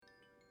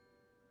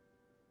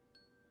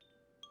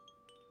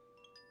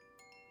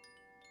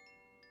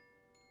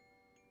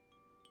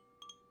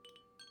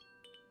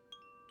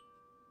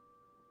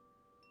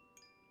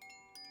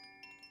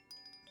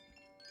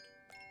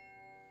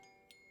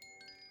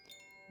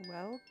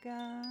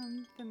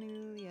Welcome,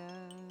 familia.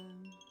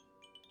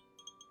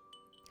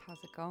 How's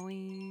it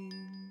going?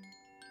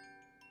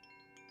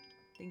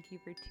 Thank you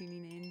for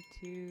tuning in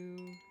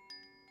to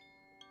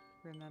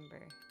Remember,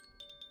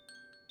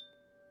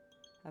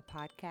 a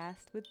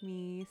podcast with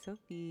me,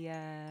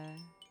 Sophia,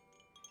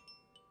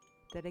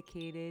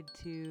 dedicated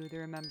to the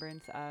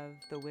remembrance of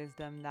the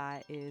wisdom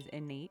that is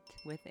innate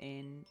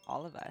within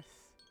all of us,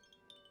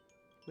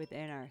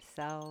 within our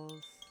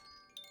cells,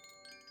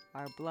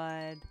 our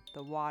blood,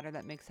 the water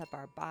that makes up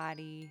our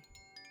body.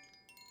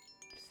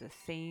 It's the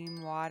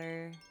same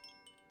water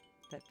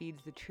that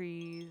feeds the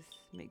trees,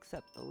 makes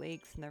up the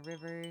lakes and the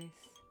rivers.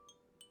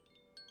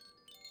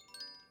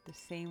 The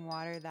same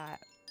water that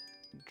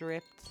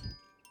dripped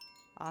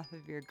off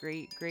of your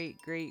great, great,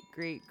 great,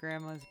 great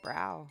grandma's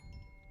brow.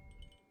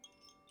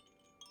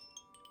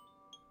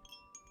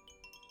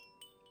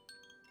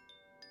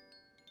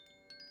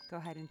 Go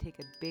ahead and take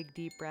a big,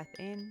 deep breath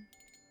in.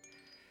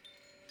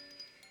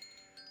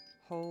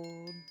 Hold.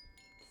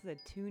 This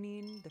is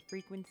attuning the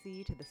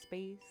frequency to the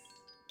space.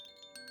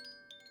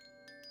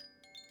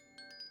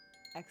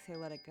 Exhale,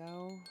 let it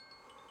go.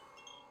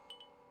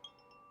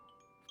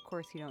 Of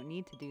course, you don't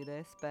need to do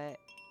this, but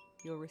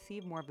you'll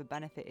receive more of a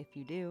benefit if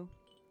you do.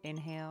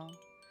 Inhale.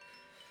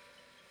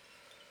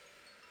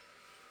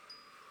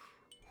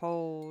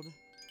 Hold.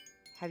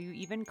 Have you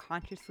even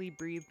consciously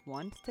breathed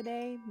once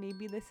today?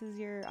 Maybe this is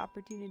your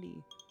opportunity.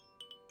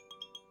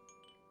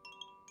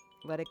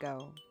 Let it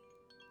go.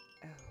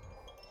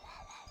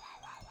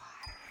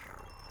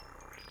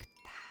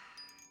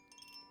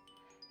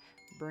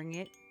 Bring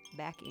it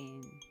back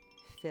in.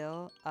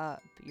 Fill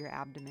up your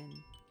abdomen.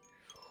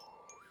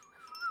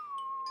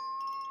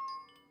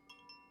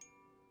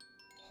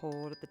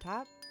 Hold at the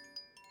top.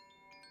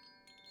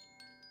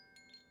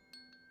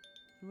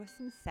 And with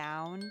some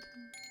sound,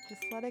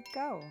 just let it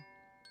go.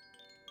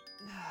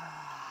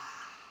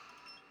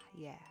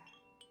 Yeah.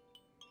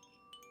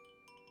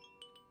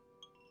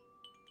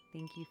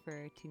 Thank you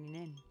for tuning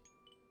in.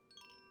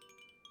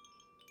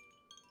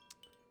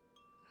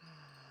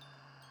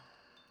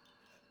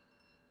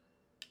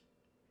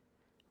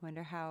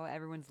 Wonder how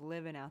everyone's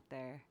living out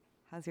there.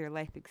 How's your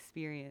life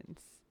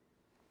experience?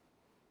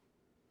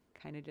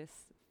 Kind of just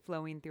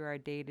flowing through our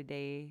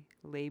day-to-day,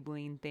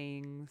 labeling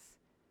things,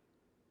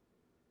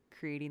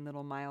 creating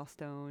little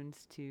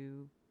milestones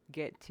to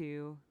get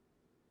to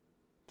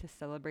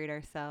celebrate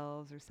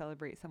ourselves or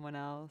celebrate someone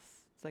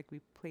else. It's like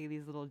we play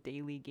these little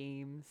daily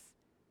games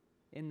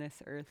in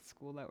this earth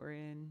school that we're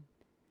in.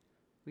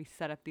 We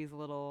set up these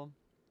little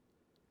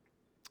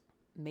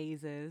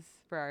mazes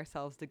for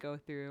ourselves to go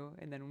through,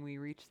 and then when we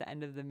reach the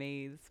end of the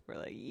maze, we're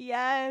like,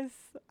 yes,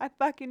 I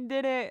fucking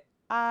did it.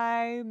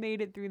 I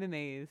made it through the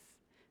maze.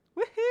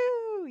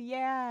 Woohoo!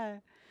 Yeah.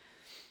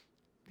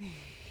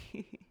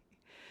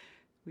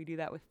 We do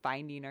that with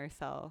finding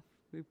ourselves.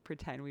 We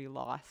pretend we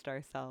lost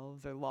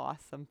ourselves or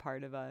lost some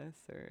part of us,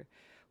 or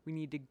we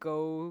need to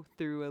go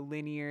through a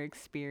linear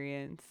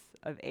experience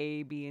of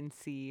A, B, and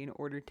C in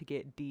order to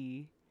get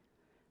D.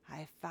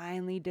 I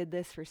finally did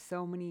this for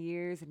so many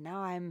years and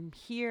now I'm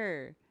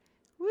here.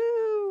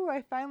 Woo!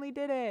 I finally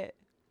did it.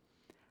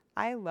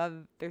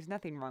 There's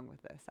nothing wrong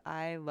with this.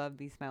 I love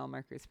these mile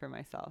markers for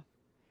myself.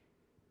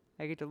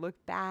 I get to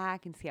look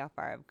back and see how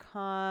far I've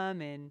come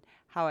and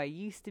how I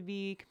used to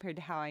be compared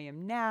to how I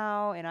am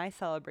now. And I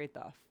celebrate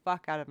the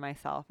fuck out of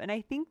myself. And I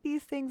think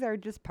these things are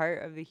just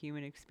part of the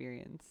human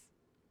experience.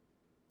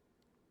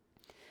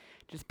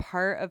 Just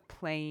part of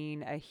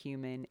playing a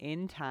human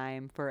in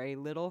time for a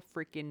little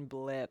freaking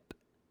blip.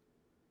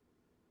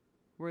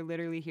 We're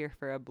literally here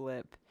for a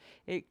blip.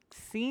 It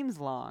seems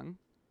long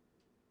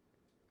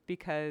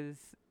because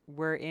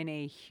we're in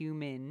a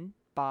human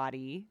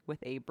body with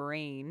a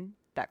brain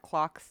that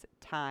clocks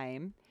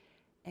time.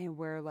 And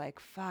we're like,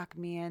 fuck,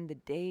 man, the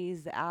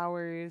days, the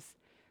hours.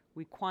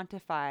 We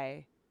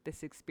quantify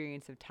this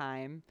experience of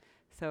time.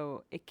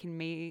 So it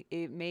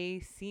may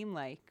seem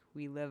like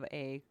we live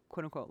a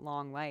quote unquote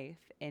long life.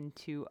 And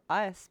to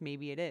us,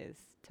 maybe it is.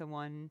 To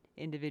one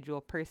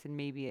individual person,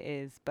 maybe it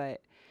is.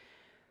 But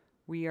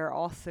we are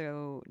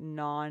also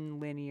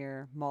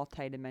non-linear,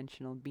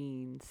 multidimensional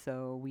beings.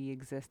 So we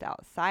exist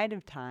outside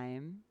of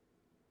time.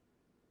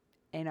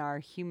 And our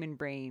human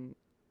brain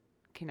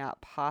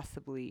cannot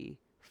possibly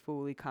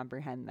fully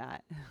comprehend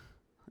that.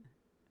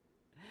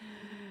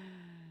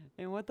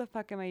 And what the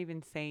fuck am I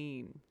even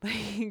saying?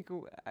 Like,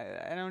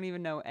 I don't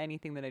even know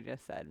anything that I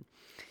just said.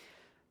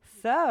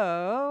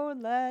 So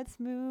let's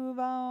move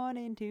on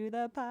into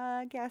the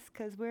podcast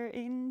because we're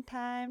in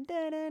time.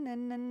 Yeah.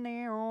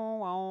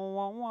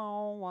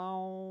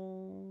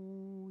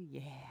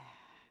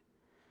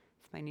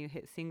 It's my new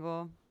hit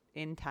single,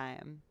 In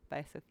Time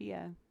by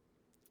Sophia,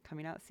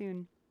 coming out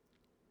soon.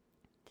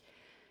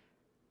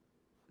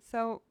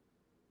 So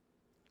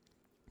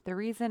the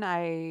reason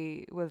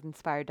I was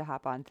inspired to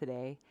hop on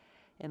today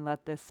and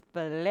let this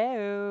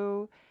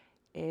flow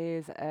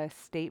is a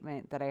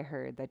statement that I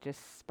heard that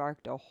just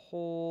sparked a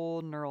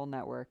whole neural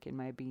network in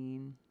my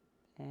being.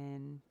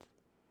 And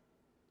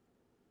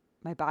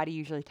my body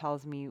usually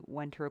tells me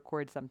when to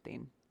record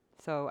something.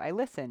 So I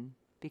listen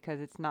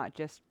because it's not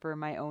just for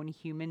my own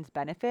human's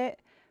benefit,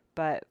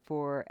 but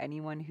for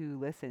anyone who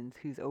listens,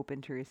 who's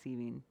open to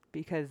receiving.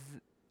 Because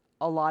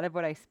a lot of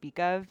what I speak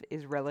of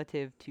is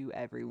relative to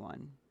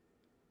everyone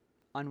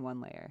on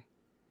one layer.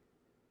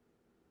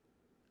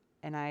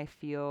 And I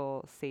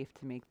feel safe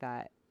to make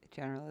that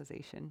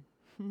generalization.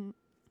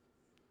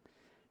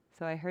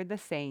 So I heard the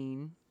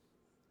saying,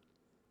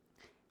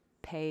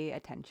 pay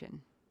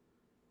attention.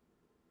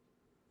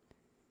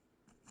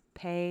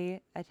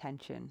 Pay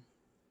attention.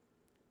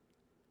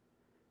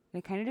 And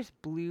it kind of just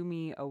blew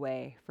me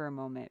away for a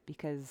moment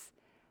because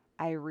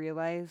I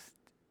realized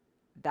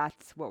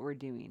that's what we're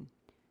doing.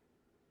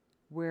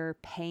 We're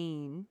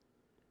paying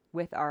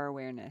with our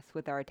awareness,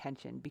 with our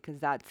attention, because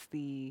that's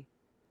the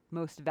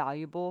most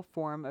valuable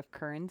form of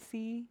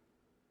currency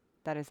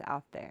that is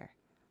out there.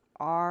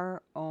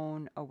 Our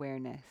own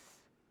awareness.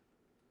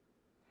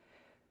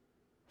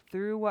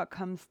 Through what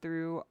comes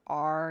through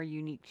our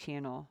unique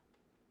channel,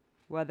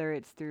 whether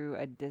it's through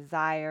a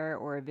desire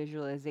or a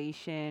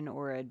visualization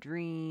or a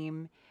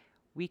dream,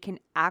 we can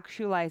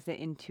actualize it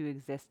into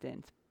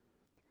existence.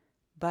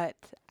 But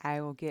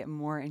I will get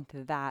more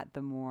into that,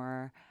 the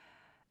more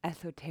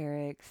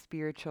esoteric,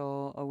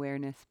 spiritual,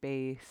 awareness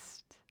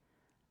based,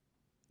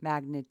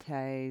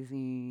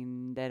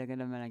 magnetizing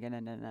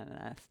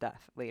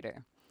stuff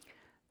later.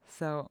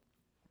 So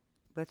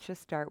let's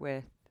just start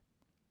with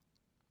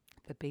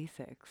the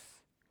basics.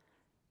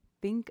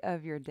 Think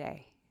of your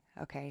day.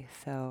 Okay,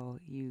 so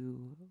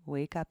you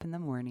wake up in the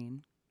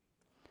morning.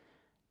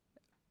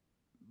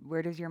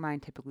 Where does your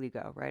mind typically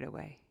go right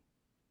away?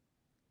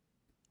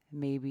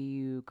 Maybe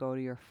you go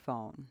to your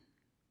phone.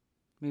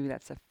 Maybe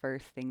that's the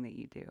first thing that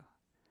you do.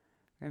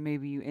 Or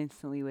maybe you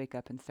instantly wake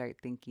up and start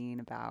thinking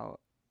about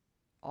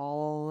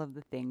all of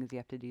the things you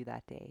have to do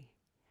that day.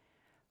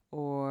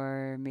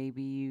 Or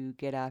maybe you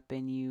get up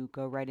and you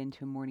go right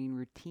into a morning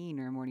routine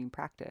or a morning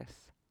practice.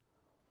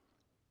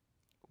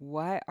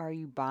 What are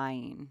you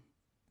buying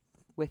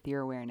with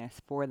your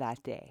awareness for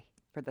that day,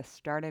 for the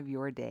start of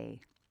your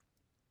day?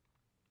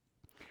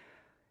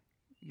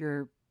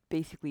 You're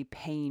basically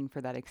paying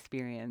for that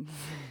experience.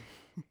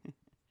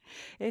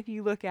 If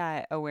you look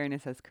at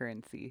awareness as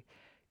currency,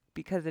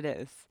 because it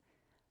is.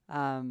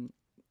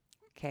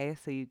 Okay,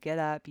 so you get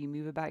up, you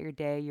move about your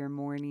day, your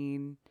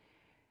morning,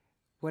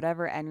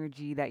 whatever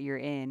energy that you're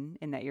in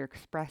and that you're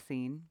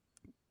expressing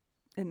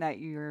and that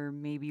you're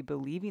maybe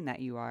believing that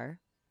you are,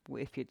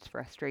 if it's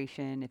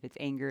frustration, if it's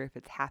anger, if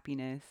it's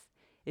happiness,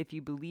 if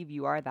you believe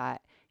you are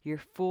that, you're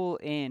full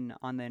in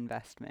on the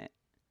investment.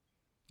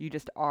 You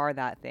just are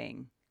that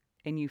thing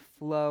and you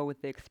flow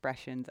with the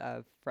expressions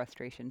of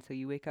frustration. So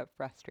you wake up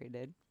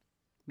frustrated.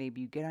 Maybe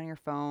you get on your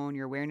phone,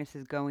 your awareness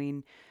is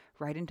going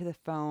right into the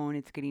phone.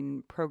 It's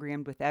getting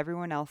programmed with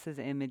everyone else's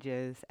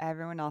images,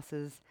 everyone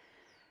else's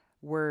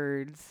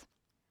words.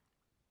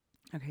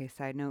 Okay,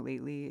 side note,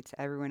 lately it's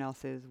everyone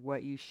else's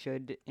what you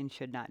should and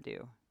should not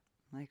do.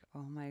 Like,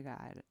 oh my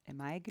God,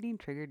 am I getting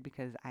triggered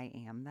because I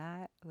am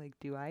that? Like,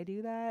 do I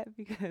do that?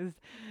 Because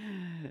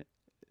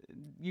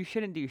you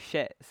shouldn't do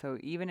shit. So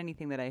even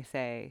anything that I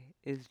say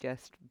is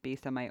just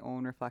based on my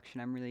own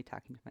reflection. I'm really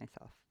talking to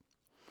myself.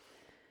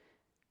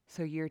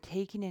 So you're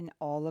taking in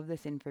all of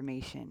this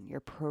information. You're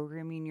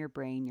programming your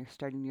brain. You're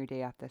starting your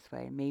day off this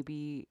way.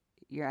 Maybe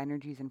your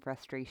energy's in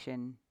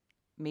frustration.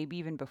 Maybe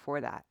even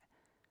before that.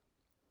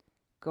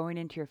 Going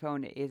into your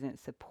phone isn't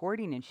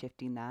supporting and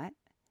shifting that.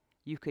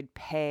 You could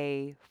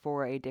pay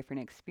for a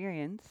different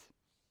experience.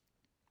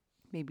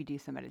 Maybe do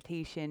some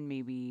meditation.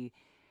 Maybe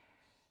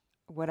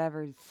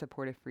whatever's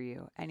supportive for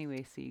you.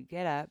 Anyway, so you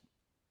get up.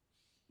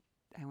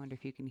 I wonder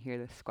if you can hear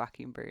the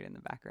squawking bird in the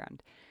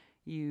background.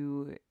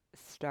 You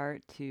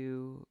start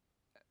to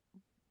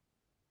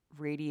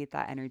radiate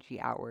that energy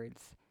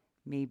outwards.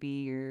 Maybe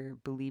you're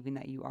believing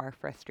that you are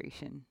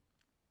frustration.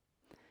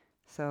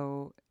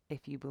 So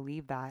if you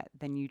believe that,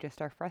 then you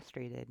just are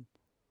frustrated.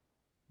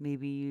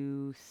 Maybe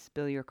you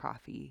spill your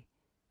coffee.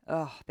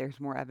 Oh, there's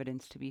more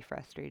evidence to be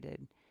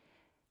frustrated.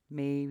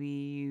 Maybe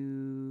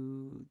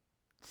you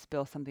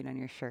spill something on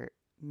your shirt.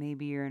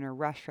 Maybe you're in a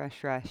rush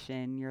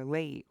and you're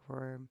late,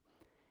 or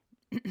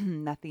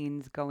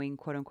nothing's going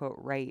quote unquote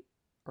right,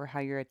 or how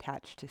you're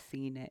attached to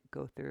seeing it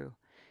go through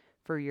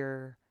for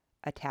your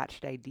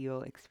attached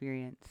ideal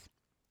experience.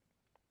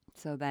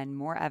 So then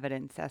more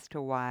evidence as to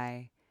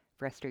why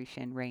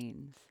frustration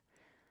reigns.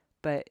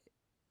 But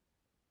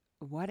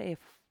what if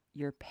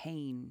you're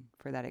paying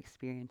for that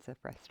experience of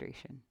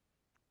frustration?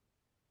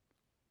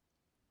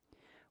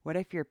 What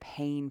if you're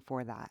paying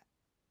for that?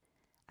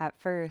 At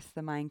first,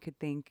 the mind could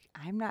think,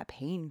 I'm not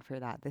paying for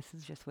that. This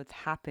is just what's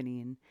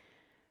happening.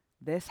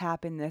 This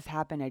happened,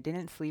 I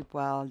didn't sleep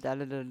well, da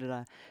da da da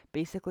da.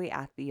 Basically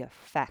at the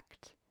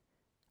effect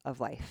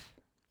of life.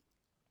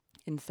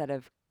 Instead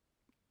of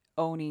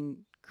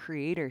owning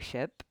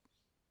creatorship,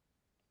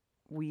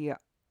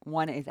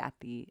 one is at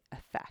the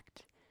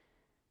effect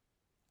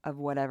of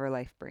whatever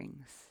life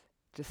brings,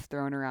 just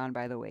thrown around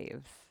by the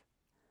waves.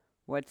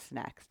 What's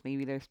next?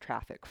 Maybe there's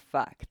traffic.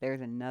 Fuck,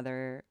 there's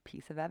another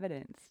piece of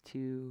evidence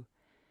to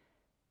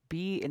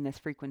be in this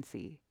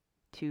frequency.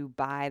 to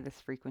buy this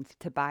frequency,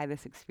 to buy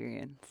this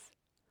experience.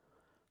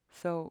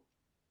 So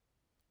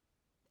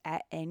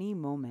at any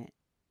moment,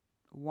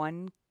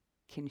 one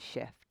can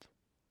shift.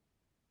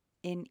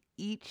 In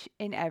each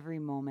and every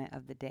moment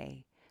of the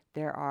day,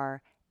 there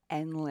are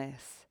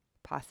endless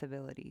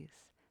possibilities.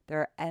 There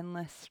are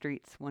endless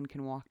streets one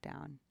can walk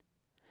down.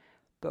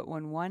 But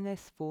when one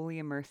is fully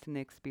immersed in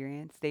the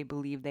experience, they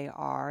believe they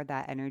are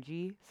that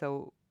energy.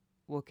 So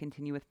we'll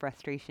continue with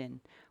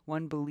frustration.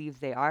 One believes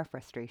they are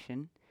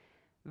frustration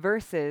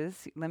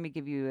versus, let me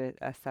give you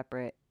a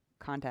separate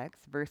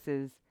context,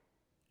 versus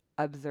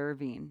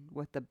observing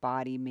what the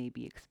body may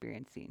be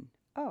experiencing.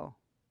 Oh,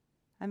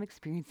 I'm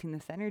experiencing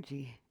this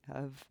energy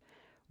of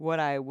what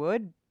I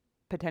would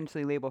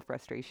potentially label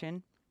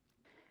frustration.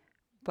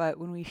 But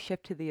when we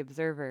shift to the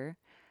observer,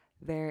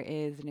 there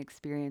is an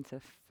experience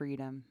of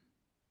freedom,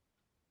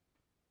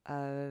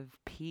 of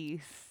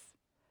peace,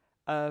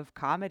 of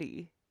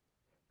comedy,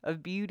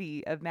 of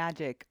beauty, of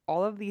magic,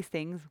 all of these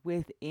things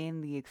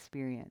within the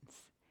experience.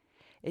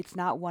 It's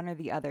not one or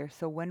the other.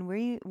 So when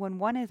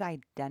one is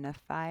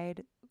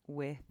identified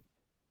with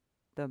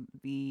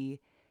the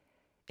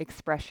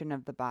expression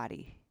of the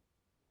body,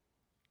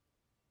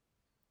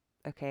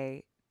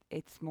 okay,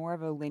 it's more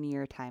of a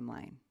linear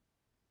timeline.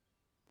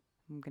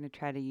 I'm going to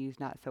try to use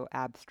not so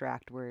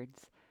abstract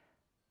words,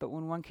 but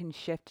when one can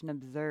shift and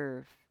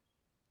observe,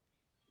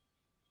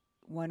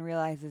 one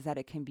realizes that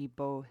it can be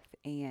both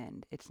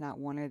and it's not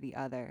one or the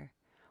other.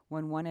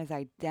 When one is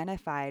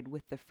identified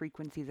with the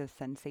frequencies of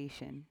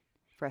sensation,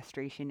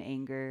 frustration,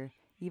 anger,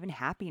 even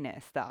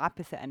happiness, the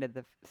opposite end of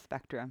the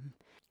spectrum,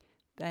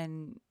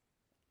 then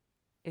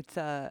it's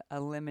a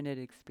limited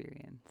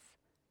experience.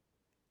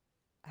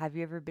 Have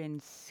you ever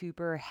been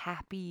super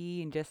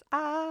happy and just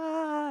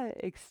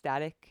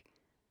ecstatic,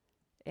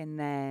 and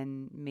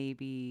then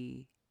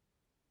maybe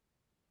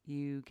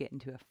you get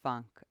into a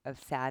funk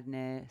of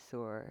sadness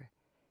or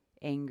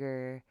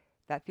anger?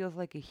 That feels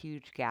like a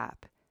huge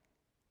gap.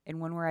 And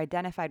when we're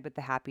identified with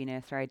the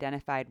happiness or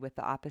identified with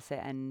the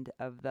opposite end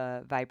of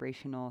the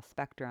vibrational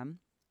spectrum,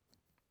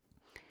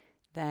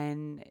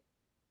 then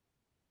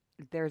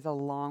there's a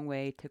long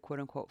way to quote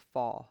unquote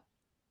fall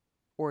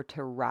or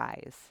to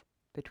rise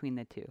between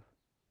the two,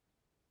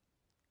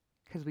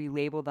 because we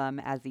label them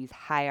as these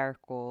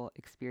hierarchical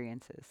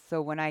experiences.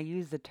 So when I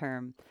use the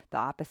term the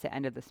opposite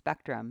end of the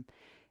spectrum,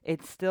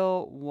 it's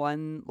still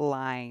one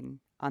line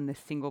on the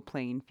single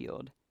playing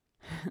field.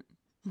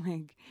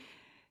 Like,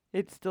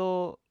 it's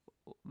still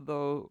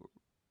the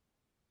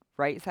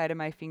right side of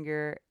my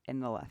finger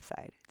and the left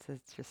side. So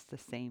it's just the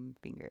same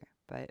finger,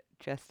 but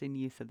just in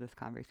use of this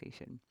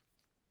conversation.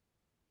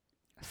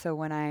 So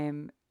when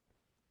I'm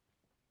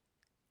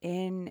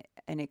in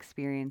an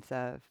experience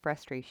of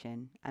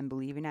frustration, I'm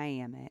believing I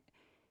am it.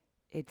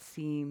 It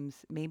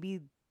seems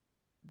maybe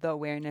the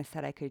awareness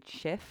that I could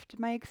shift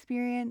my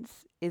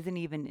experience isn't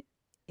even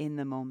in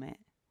the moment.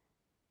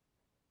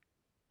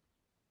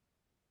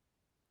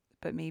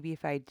 But maybe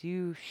if I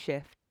do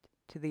shift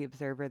to the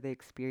observer, the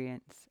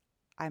experience,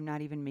 I'm not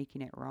even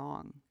making it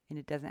wrong and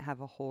it doesn't have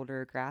a hold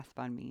or a grasp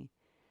on me.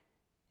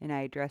 And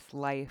I address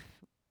life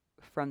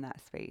from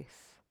that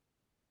space.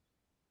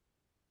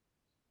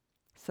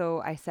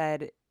 So I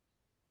said,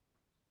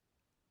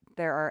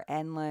 there are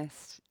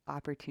endless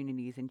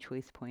opportunities and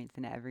choice points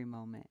in every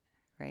moment,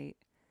 right?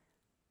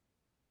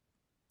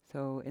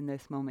 So in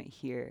this moment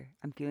here,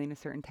 I'm feeling a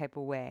certain type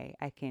of way.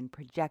 I can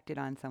project it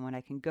on someone.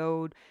 I can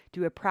go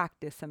do a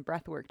practice, some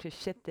breath work to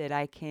shift it.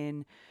 I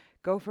can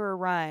go for a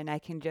run. I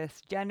can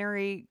just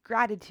generate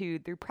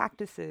gratitude through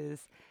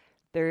practices.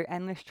 There are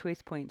endless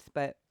choice points,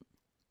 but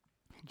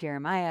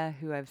Jeremiah,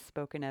 who I've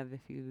spoken of,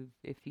 if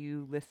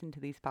you listen to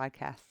these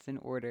podcasts in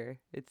order,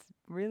 it's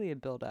really a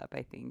build up,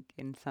 I think,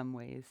 in some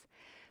ways.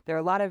 There are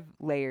a lot of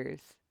layers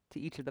to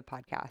each of the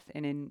podcasts,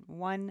 and in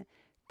one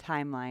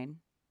timeline,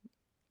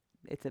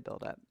 it's a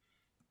build up.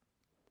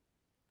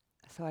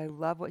 So I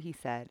love what he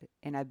said,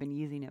 and I've been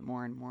using it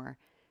more and more,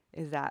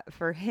 is that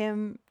for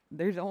him,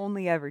 there's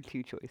only ever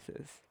two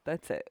choices.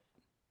 That's it.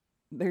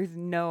 There's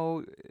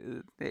no,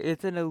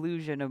 it's an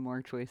illusion of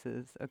more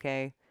choices,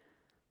 okay?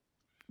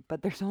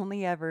 But there's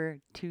only ever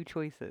two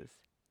choices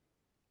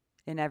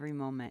in every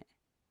moment.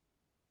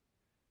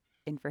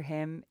 And for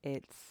him,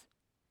 it's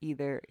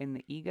either in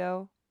the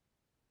ego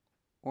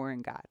or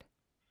in God,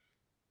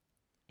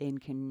 in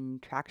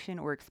contraction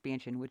or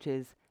expansion, which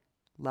is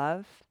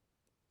love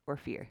or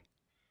fear.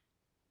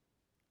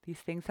 These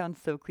things sound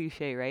so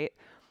cliche, right?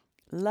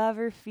 Love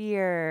or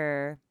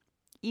fear,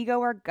 ego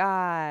or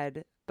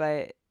God.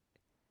 But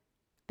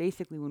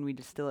basically, when we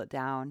distill it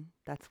down,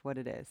 that's what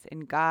it is.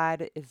 And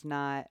God is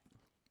not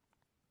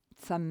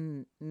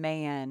some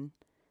man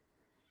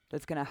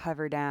that's going to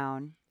hover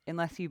down,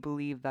 unless you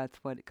believe that's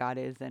what God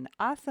is. And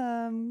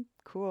awesome,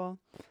 cool.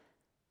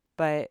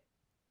 But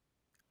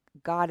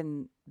God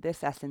in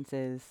this essence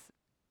is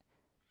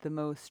the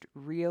most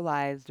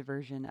realized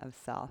version of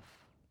self.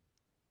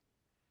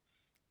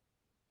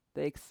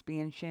 The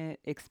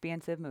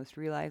expansive, most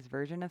realized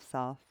version of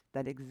self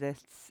that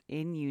exists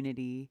in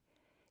unity,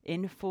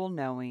 in full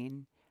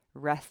knowing,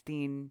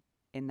 resting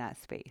in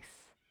that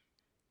space.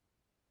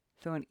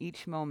 So in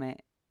each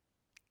moment,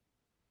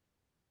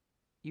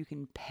 you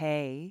can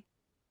pay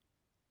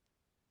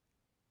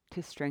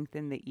to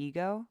strengthen the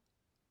ego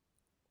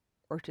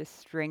or to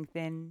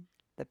strengthen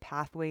the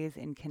pathways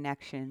and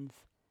connections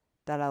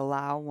that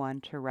allow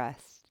one to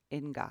rest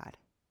in God.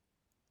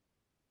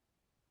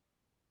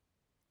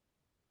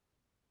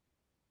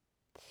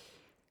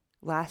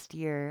 Last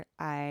year,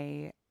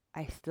 I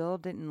still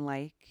didn't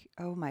like,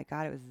 oh my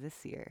God, it was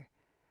this year.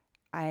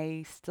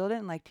 I still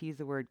didn't like to use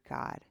the word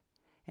God.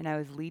 And I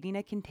was leading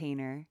a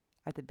container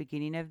at the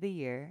beginning of the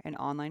year, an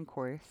online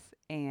course,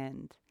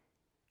 and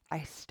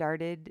I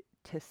started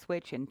to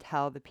switch and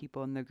tell the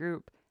people in the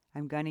group,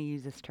 I'm going to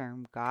use this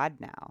term God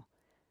now.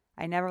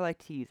 I never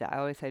liked to use it. I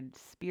always said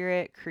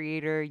spirit,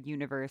 creator,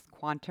 universe,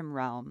 quantum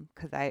realm,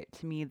 because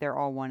to me, they're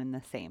all one and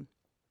the same.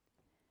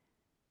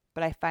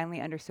 But I finally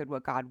understood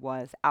what God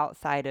was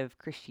outside of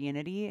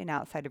Christianity and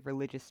outside of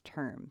religious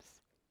terms.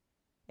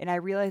 And I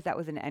realized that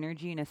was an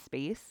energy and a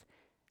space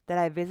that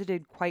I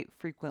visited quite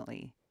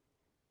frequently.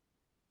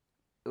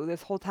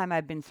 This whole time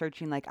I've been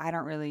searching, like, I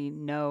don't really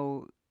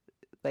know,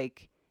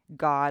 like,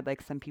 God,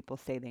 like some people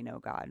say they know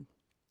God.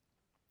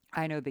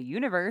 I know the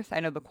universe,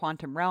 I know the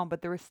quantum realm,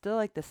 but there was still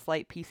like this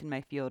slight piece in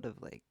my field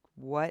of like,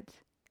 what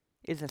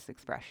is this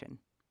expression?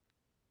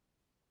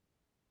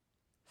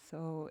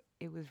 So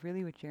it was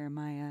really with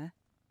Jeremiah.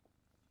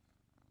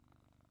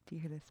 Do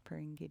you hear this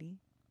purring kitty?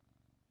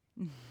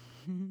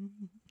 Man,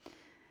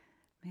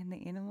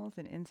 the animals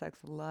and insects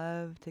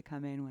love to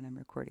come in when I'm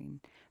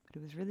recording. But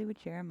it was really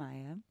with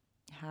Jeremiah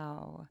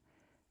how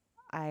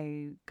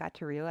I got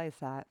to realize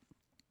that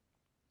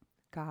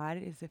God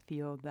is a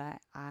field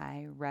that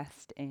I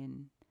rest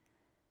in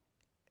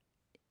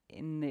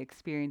the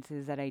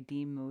experiences that I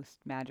deem most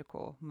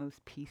magical,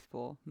 most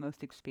peaceful,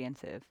 most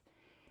expansive.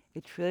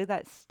 It's really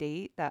that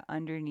state that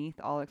underneath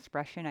all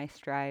expression I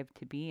strive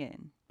to be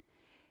in.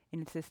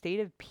 And it's a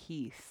state of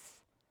peace.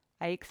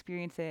 I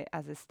experience it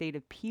as a state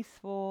of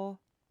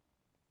peaceful,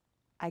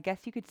 I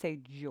guess you could say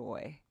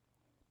joy,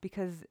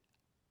 because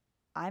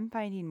I'm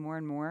finding more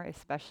and more,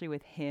 especially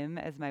with him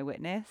as my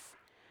witness.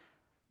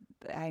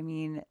 I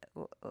mean,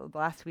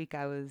 last week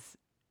I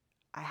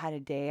had a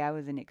day I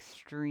was in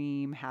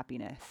extreme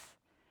happiness.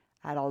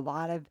 I had a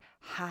lot of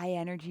high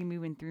energy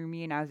moving through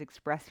me, and I was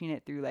expressing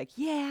it through like,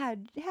 yeah,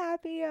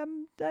 happy,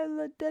 I'm da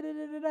da da da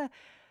da da.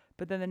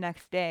 But then the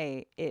next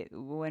day,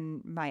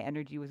 when my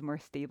energy was more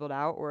stabled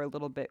out or a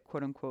little bit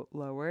quote unquote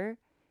lower,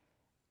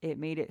 it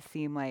made it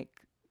seem like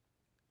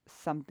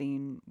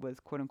something was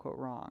quote unquote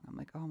wrong. I'm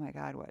like, oh my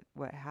God,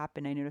 what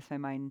happened? I noticed my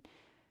mind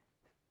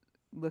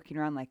looking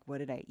around like, what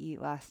did I eat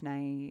last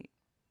night?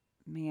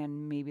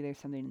 Man, maybe there's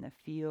something in the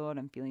field.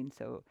 I'm feeling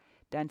so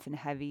dense and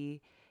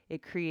heavy.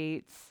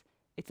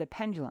 It's a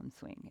pendulum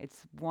swing.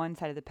 It's one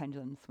side of the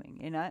pendulum swing.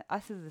 And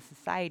us as a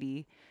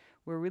society,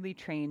 we're really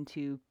trained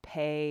to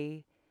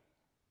pay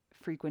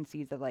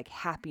frequencies of like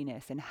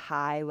happiness and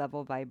high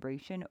level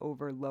vibration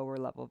over lower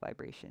level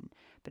vibration.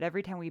 But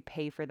every time we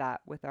pay for that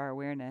with our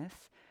awareness,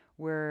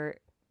 we're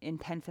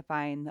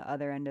intensifying the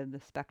other end of the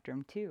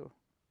spectrum too.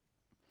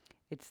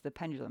 It's the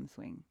pendulum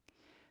swing.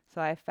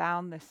 So I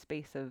found the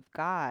space of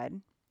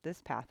God,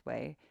 this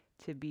pathway,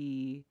 to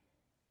be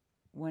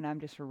when I'm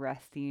just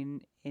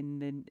resting in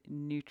the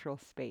neutral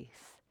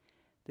space,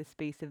 the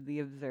space of the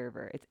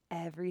observer. It's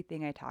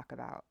everything I talk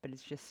about, but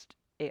it's just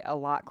a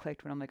lot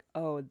clicked when I'm like,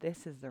 oh,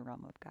 this is the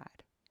realm of God.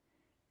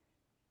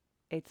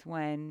 It's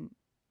when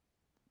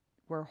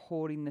we're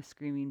holding the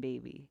screaming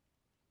baby.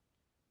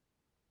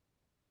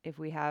 If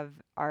we have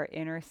our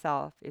inner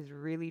self is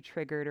really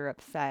triggered or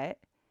upset,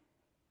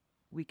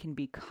 we can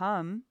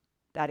become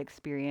that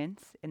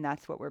experience, and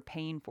that's what we're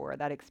paying for,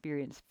 that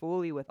experience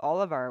fully with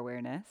all of our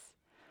awareness,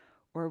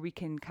 or we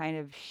can kind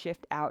of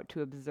shift out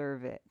to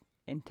observe it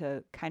and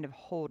to kind of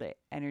hold it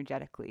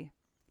energetically,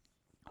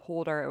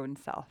 hold our own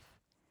self,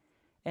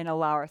 and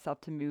allow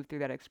ourselves to move through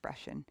that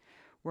expression.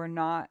 We're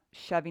not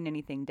shoving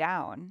anything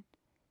down.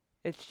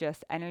 It's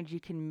just energy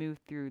can move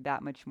through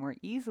that much more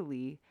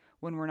easily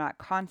when we're not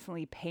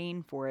constantly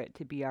paying for it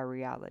to be our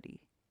reality.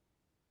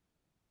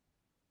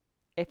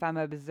 If I'm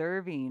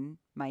observing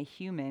my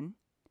human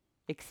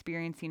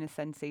experiencing a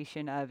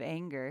sensation of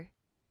anger,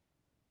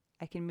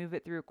 I can move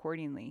it through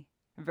accordingly,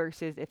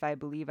 versus if I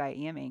believe I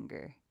am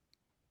anger.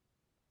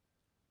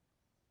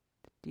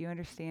 Do you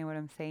understand what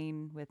I'm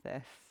saying with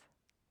this?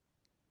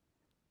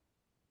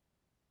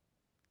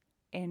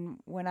 And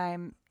when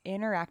I'm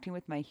interacting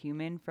with my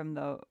human from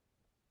the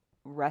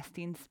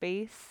resting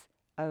space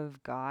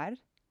of God,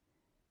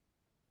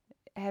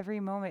 every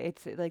moment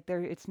it's like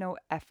it's no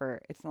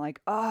effort. It's not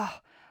like, oh,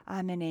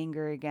 I'm in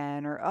anger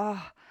again, or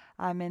oh,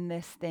 I'm in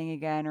this thing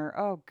again, or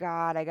oh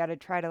God, I got to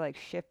try to like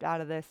shift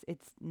out of this.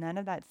 It's none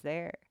of that's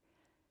there.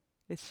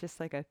 It's just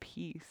like a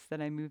piece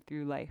that I move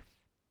through life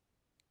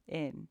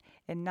in.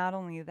 And not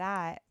only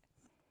that,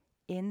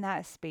 in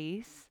that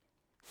space,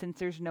 since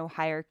there's no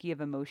hierarchy of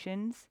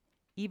emotions,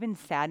 even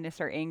sadness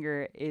or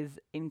anger is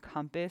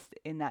encompassed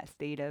in that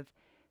state of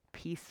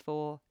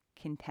peaceful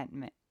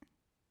contentment.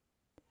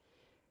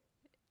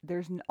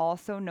 there's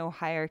also no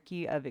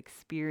hierarchy of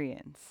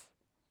experience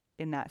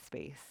in that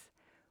space,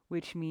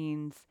 which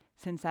means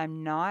since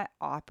I'm not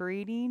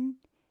operating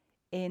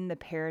in the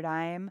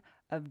paradigm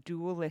of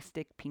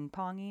dualistic ping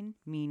ponging,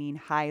 meaning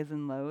highs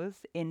and lows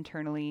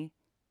internally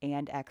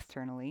and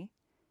externally,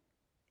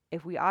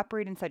 if we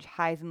operate in such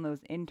highs and lows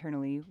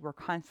internally, we're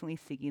constantly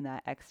seeking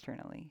that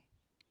externally.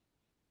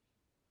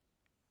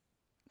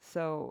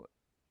 So,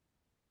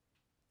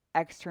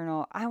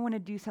 external, I want to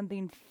do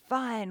something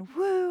fun.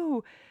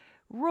 Woo!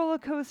 Roller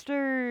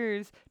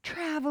coasters,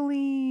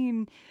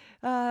 traveling.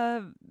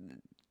 Uh,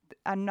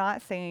 I'm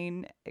not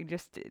saying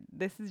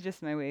this is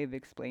just my way of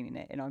explaining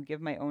it, and I'll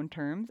give my own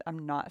terms.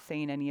 I'm not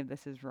saying any of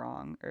this is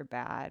wrong or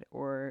bad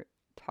or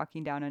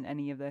talking down on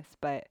any of this,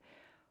 but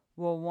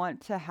we'll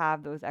want to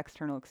have those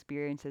external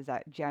experiences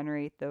that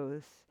generate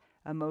those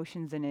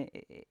emotions and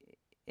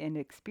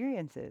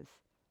experiences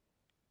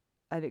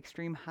of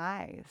extreme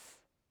highs.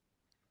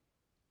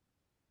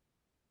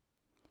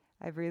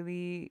 I've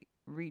really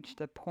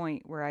reached a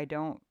point where I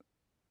don't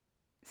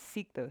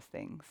seek those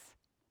things.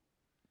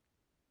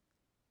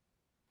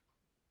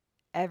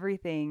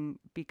 Everything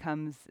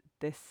becomes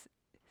this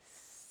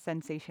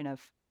sensation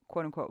of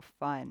quote unquote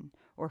fun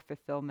or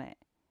fulfillment.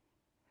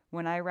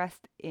 When I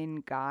rest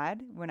in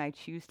God, when I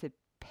choose to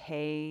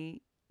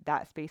pay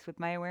that space with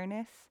my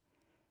awareness,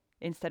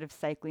 instead of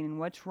cycling in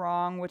what's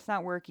wrong, what's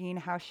not working,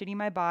 how shitty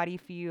my body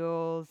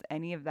feels,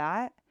 any of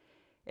that,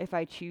 if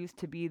I choose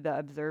to be the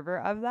observer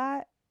of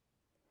that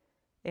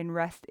and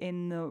rest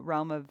in the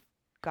realm of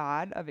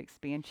God, of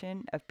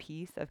expansion, of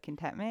peace, of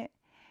contentment,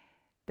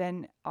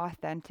 then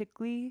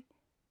authentically,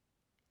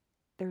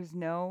 there's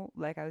no,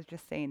 like I was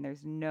just saying,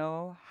 there's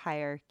no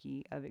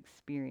hierarchy of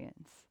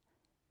experience.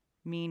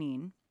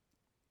 Meaning,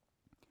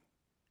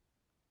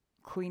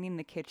 cleaning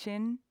the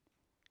kitchen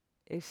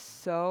is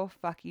so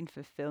fucking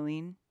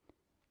fulfilling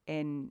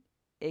and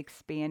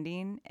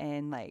expanding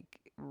and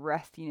like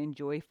resting in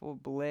joyful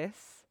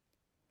bliss.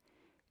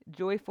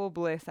 Joyful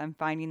bliss, I'm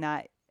finding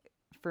that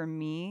for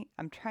me,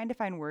 I'm trying to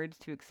find words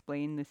to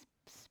explain this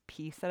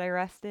peace that I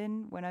rest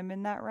in when I'm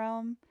in that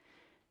realm.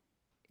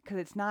 Because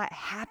it's not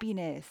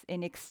happiness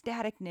and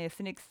ecstaticness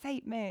and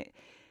excitement,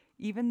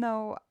 even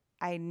though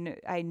I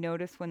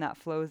notice when that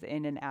flows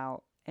in and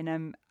out,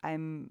 and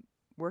I'm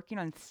working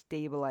on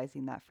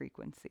stabilizing that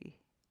frequency.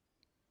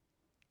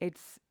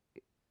 It's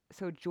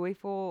so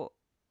joyful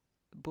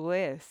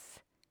bliss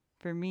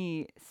for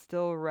me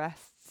still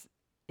rests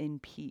in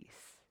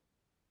peace.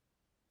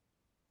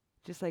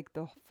 Just like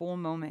the full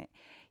moment.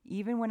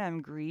 Even when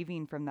I'm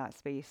grieving from that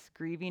space,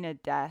 grieving a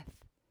death,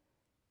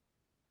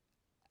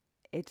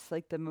 it's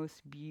like the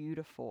most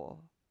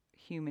beautiful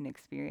human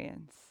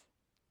experience.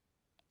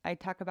 I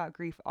talk about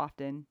grief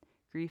often.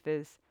 Grief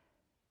is,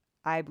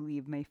 I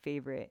believe, my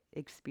favorite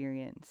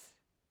experience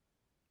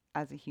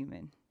as a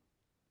human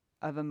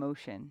of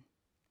emotion.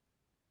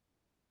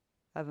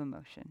 Of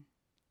emotion.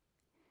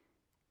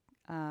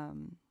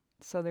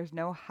 So there's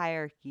no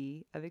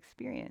hierarchy of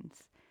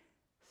experience.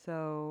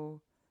 So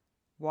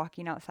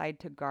walking outside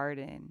to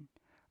garden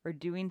or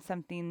doing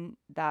something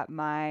that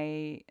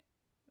my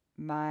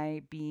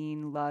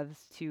being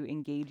loves to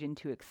engage in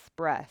to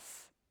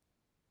express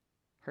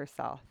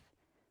herself,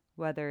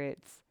 whether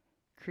it's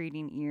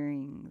creating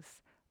earrings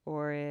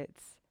or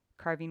it's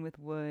carving with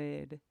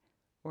wood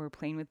or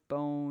playing with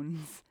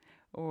bones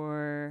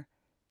or,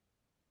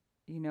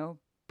 you know,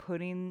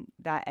 putting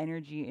that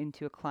energy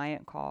into a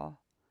client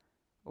call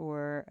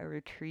or a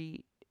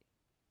retreat.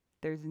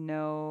 There's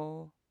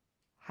no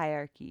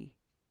hierarchy.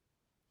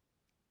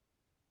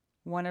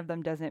 One of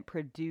them doesn't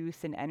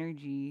produce an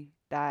energy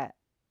that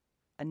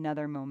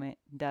another moment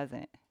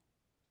doesn't.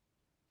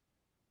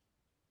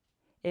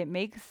 It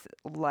makes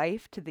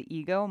life to the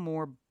ego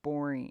more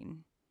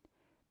boring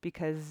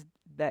because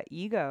the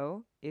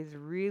ego is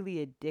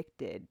really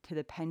addicted to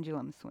the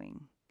pendulum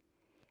swing.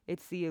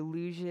 It's the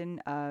illusion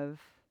of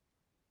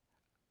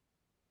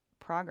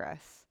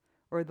progress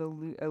or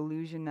the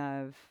illusion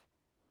of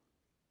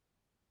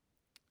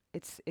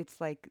it's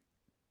like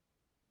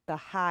the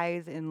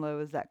highs and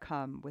lows that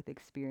come with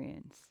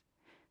experience.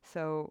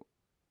 So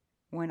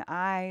when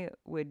I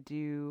would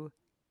do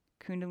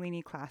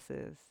Kundalini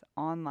classes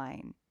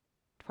online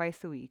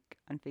twice a week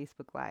on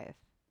Facebook Live,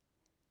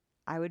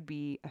 I would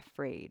be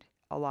afraid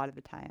a lot of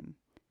the time.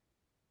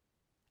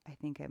 I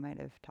think I might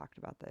have talked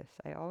about this.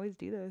 I always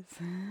do this.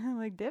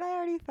 Like, did I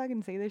already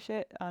fucking say this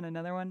shit on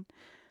another one?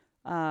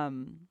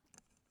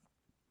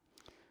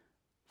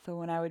 So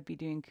when I would be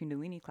doing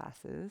Kundalini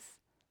classes,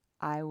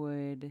 I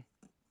would,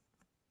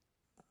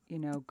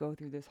 go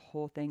through this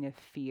whole thing of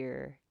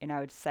fear, and I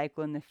would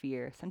cycle in the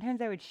fear.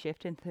 Sometimes I would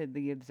shift into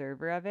the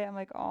observer of it. I'm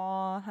like,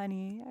 oh,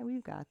 honey,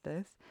 we've got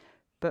this.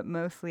 But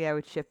mostly I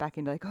would shift back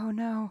into like, oh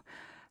no,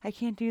 I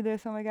can't do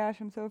this. Oh my gosh,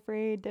 I'm so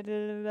afraid. Da, da,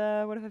 da,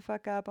 da. What if I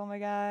fuck up? Oh my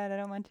God, I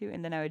don't want to.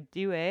 And then I would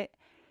do it.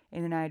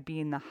 And then I'd be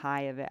in the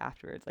high of it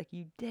afterwards. Like,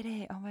 you did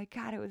it. Oh my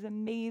God, it was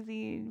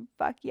amazing.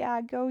 Fuck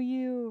yeah, go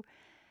you.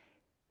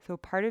 So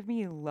part of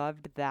me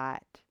loved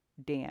that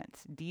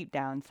dance deep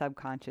down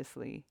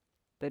subconsciously.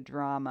 the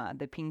drama,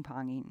 the ping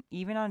ponging.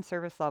 Even on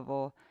service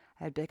level,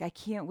 I'd be like, I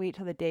can't wait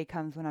till the day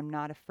comes when I'm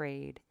not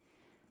afraid.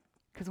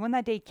 Because when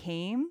that day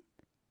came,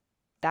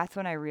 that's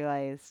when I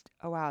realized,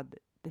 oh wow,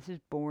 this is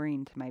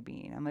boring to my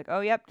being. I'm like,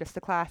 oh yep, just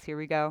the class. Here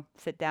we go.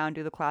 Sit down,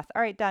 do the class.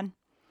 All right, done.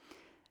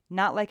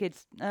 Not like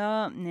it's,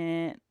 nah,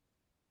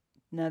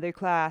 another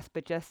class,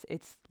 but just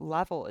it's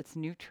level, it's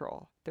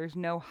neutral. There's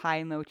no high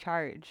and low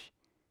charge.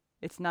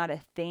 It's not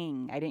a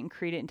thing. I didn't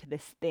create it into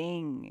this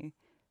thing.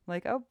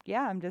 Like, oh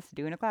yeah, I'm just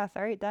doing a class.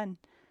 All right, done.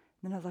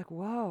 And then I was like,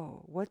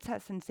 whoa, what's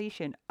that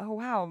sensation? Oh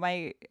wow,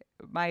 my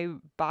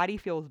body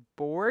feels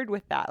bored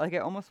with that. Like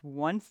it almost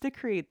wants to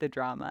create the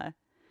drama,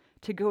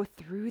 to go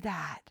through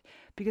that.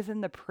 Because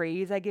then the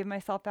praise I give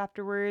myself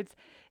afterwards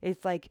is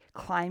like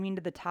climbing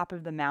to the top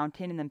of the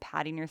mountain and then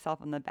patting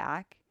yourself on the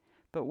back.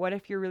 But what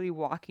if you're really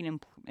walking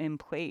in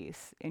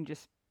place and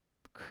just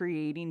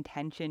creating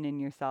tension in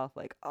yourself?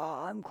 Like,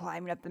 oh, I'm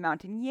climbing up the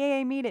mountain. Yay,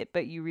 I made it.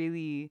 But you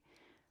really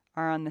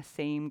are on the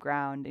same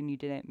ground and you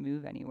didn't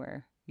move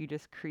anywhere. You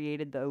just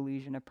created the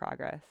illusion of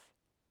progress.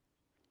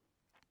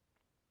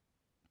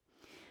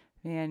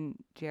 Man,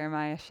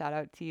 Jeremiah, shout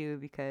out to you,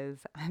 because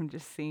I'm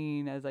just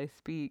seeing as I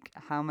speak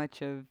how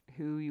much of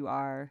who you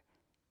are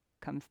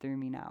comes through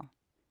me now.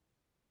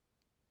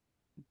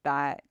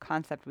 That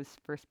concept was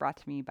first brought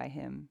to me by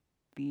him,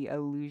 the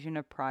illusion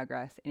of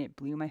progress, and it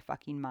blew my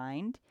fucking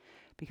mind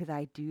because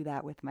I do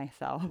that with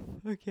myself,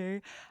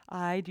 okay?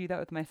 I do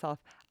that with myself.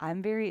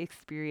 I'm very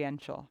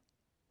experiential.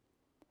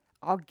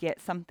 I'll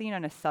get something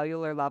on a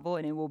cellular level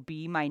and it will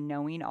be my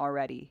knowing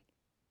already.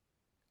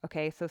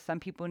 Okay, so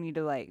some people need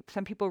to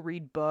some people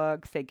read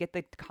books, they get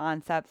the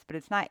concepts, but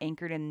it's not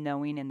anchored in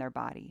knowing in their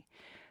body.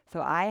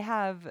 So I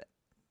have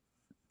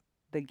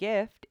the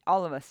gift,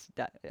 all of us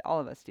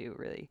do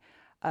really,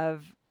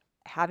 of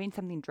having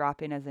something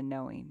drop in as a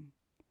knowing.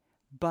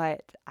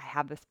 But I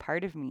have this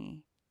part of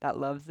me that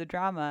loves the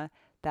drama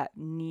that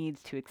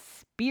needs to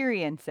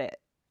experience it.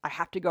 I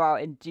have to go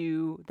out and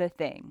do the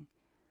thing.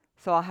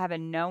 So I'll have a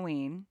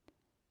knowing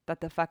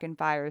that the fucking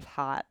fire is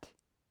hot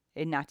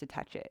and not to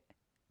touch it.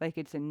 Like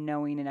it's a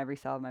knowing in every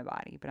cell of my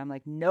body. But I'm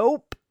like,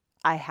 nope,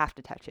 I have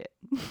to touch it.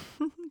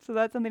 So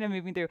that's something I'm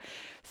moving through.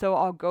 So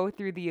I'll go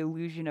through the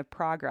illusion of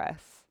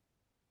progress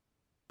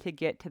to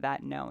get to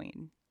that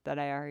knowing that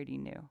I already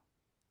knew.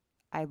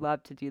 I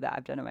love to do that.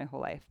 I've done it my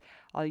whole life.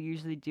 I'll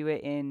usually do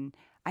it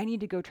I need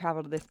to go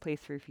travel to this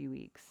place for a few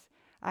weeks.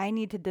 I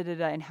need to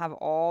da-da-da and have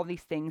all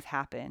these things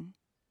happen.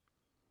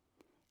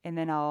 And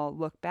then I'll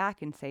look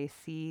back and say,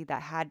 see,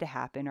 that had to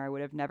happen, or I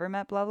would have never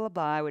met blah, blah,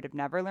 blah. I would have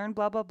never learned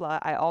blah, blah, blah.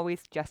 I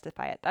always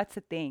justify it. That's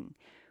the thing.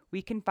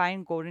 We can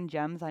find golden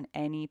gems on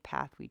any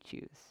path we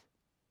choose.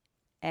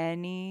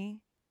 Any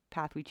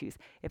path we choose.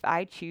 If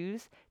I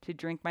choose to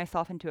drink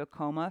myself into a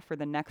coma for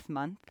the next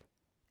month,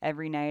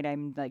 every night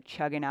I'm like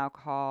chugging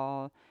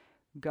alcohol,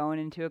 going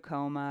into a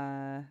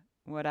coma,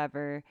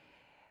 whatever.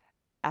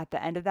 At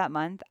the end of that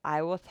month,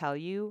 I will tell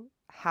you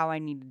how I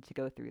needed to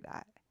go through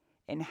that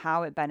and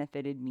how it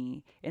benefited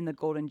me in the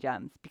golden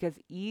gems, because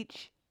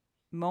each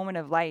moment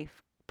of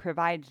life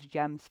provides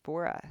gems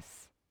for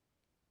us.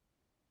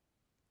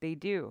 They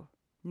do.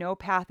 No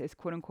path is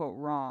quote unquote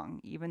wrong,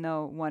 even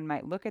though one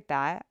might look at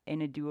that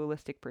in a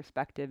dualistic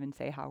perspective and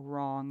say how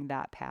wrong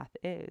that path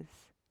is.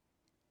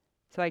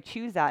 So I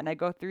choose that and I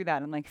go through that.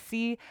 And I'm like,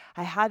 see,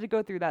 I had to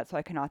go through that so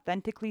I can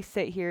authentically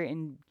sit here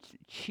and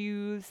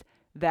choose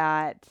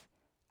that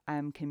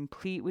I'm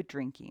complete with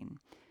drinking.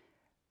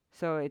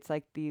 So it's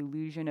like the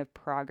illusion of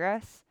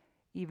progress.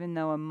 Even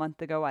though a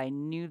month ago I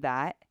knew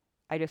that,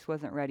 I just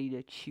wasn't ready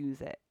to choose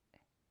it.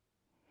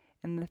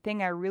 And the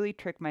thing I really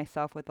trick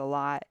myself with a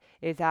lot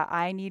is that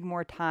I need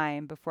more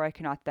time before I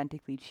can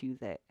authentically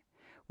choose it,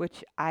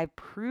 which I've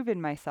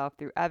proven myself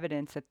through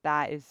evidence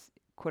that is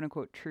quote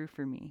unquote true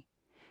for me.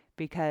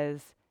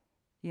 Because,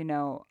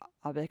 I'll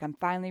be like, I'm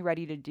finally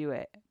ready to do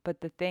it.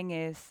 But the thing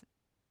is,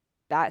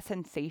 that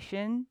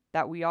sensation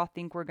that we all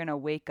think we're going to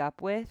wake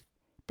up with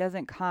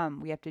doesn't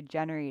come. We have to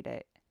generate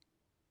it.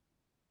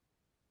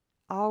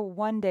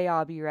 One day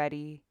I'll be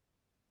ready.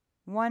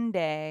 One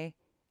day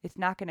it's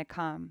not going to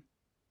come.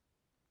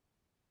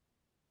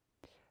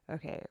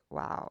 Okay,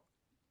 wow.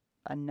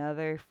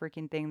 Another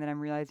freaking thing that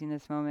I'm realizing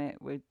this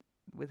moment with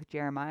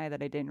Jeremiah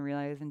that I didn't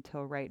realize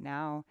until right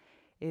now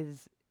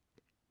is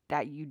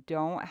that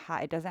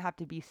it doesn't have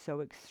to be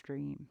so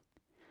extreme.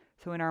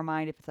 So in our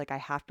mind, if it's like, I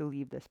have to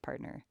leave this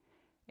partner,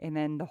 and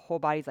then the whole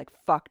body's like,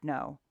 fuck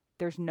no,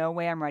 there's no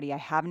way I'm ready. I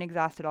haven't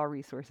exhausted all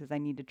resources. I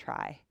need to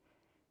try.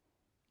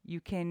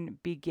 You can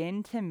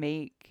begin to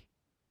make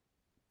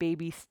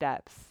baby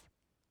steps.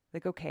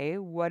 Like, okay,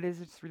 what does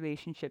this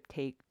relationship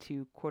take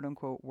to quote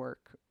unquote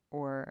work?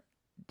 Or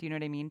do you know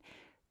what I mean?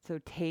 So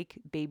take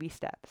baby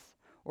steps.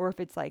 Or if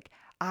it's like,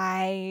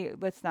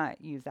 let's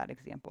not use that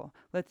example.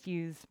 Let's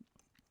use,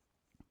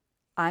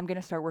 I'm going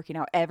to start working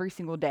out every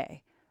single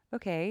day.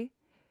 Okay.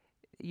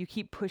 You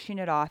keep pushing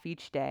it off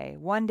each day.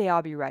 One day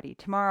I'll be ready.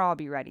 Tomorrow I'll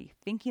be ready.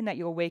 Thinking that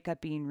you'll wake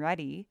up being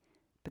ready,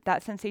 But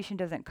that sensation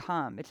doesn't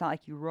come. It's not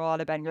like you roll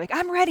out of bed and you're like,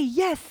 I'm ready.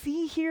 Yes,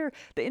 see here.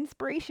 The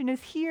inspiration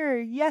is here.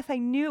 Yes, I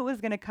knew it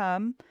was going to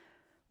come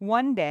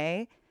one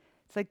day.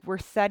 It's like we're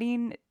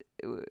setting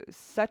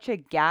such a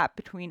gap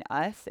between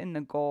us and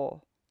the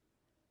goal.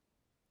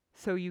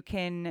 So you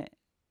can,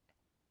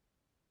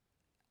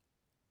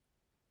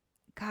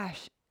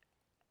 gosh,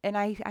 and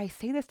I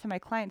say this to my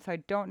clients, so I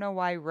don't know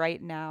why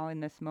right now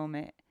in this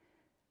moment,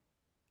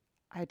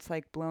 it's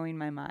like blowing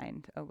my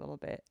mind a little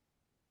bit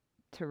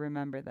to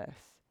remember this.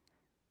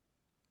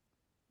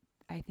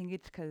 I think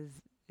it's because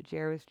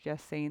Jer was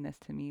just saying this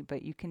to me,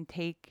 but you can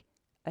take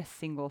a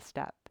single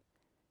step.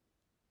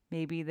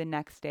 Maybe the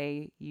next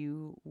day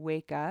you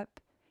wake up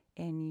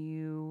and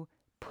you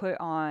put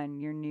on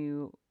your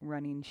new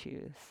running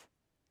shoes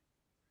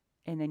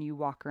and then you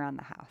walk around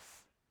the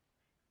house.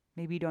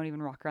 Maybe you don't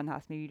even walk around the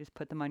house. Maybe you just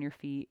put them on your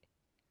feet.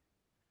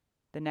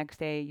 The next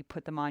day you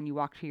put them on, you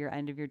walk to your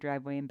end of your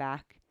driveway and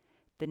back.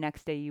 The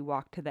next day you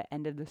walk to the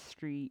end of the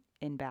street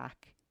and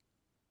back.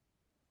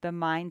 The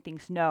mind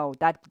thinks, no,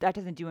 that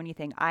doesn't do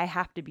anything. I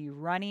have to be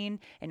running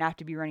and I have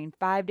to be running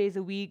 5 days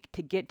a week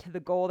to get to the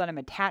goal that I'm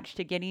attached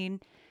to getting.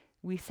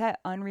 We set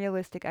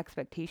unrealistic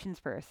expectations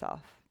for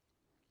ourselves.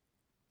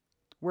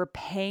 We're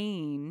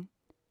paying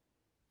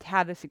to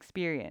have this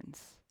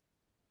experience.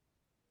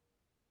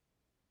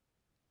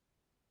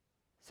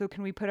 So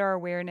can we put our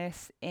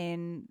awareness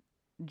in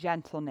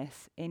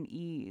gentleness, in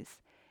ease,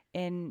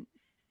 in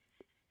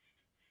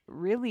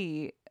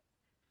really,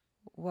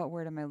 what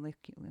word am I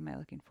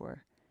looking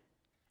for?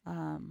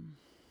 I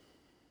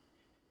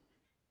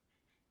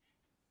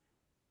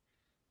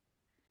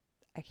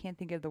can't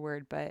think of the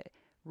word, but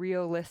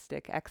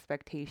realistic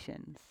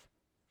expectations.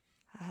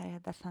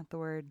 That's not the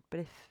word,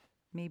 but if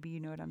maybe you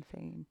know what I'm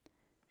saying.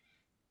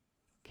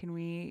 Can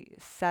we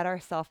set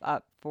ourselves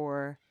up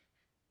for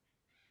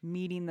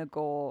meeting the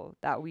goal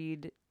that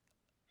we'd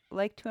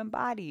like to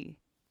embody?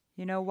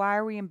 You know, why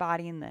are we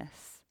embodying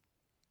this?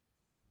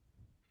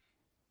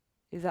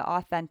 Is it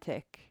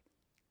authentic?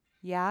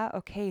 Yeah?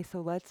 Okay,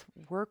 so let's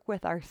work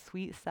with our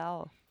sweet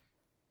self.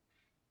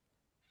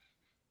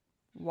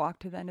 Walk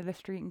to the end of the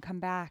street and come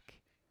back.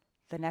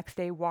 The next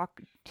day,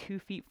 walk 2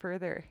 feet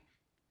further.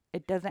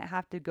 It doesn't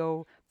have to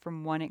go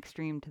from one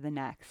extreme to the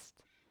next.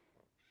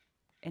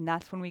 And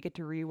that's when we get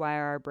to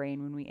rewire our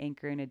brain, when we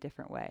anchor in a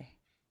different way.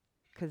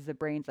 Because the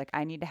brain's like,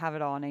 I need to have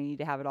it all and I need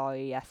to have it all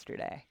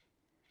yesterday.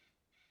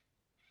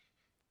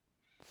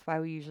 That's why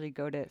we usually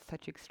go to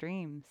such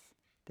extremes.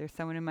 There's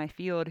someone in my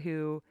field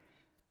who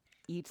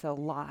eats a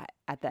lot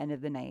at the end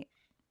of the night,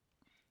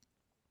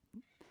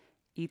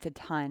 eats a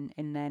ton,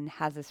 and then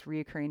has this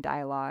reoccurring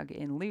dialogue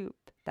in loop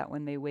that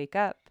when they wake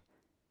up,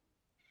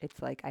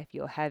 it's like, I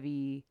feel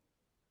heavy,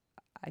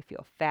 I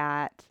feel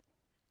fat,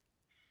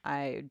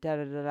 I da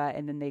da da da,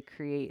 and then they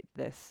create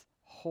this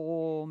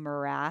whole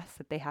morass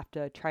that they have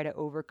to try to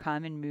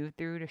overcome and move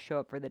through to show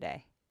up for the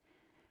day.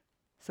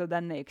 So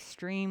then the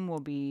extreme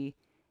will be,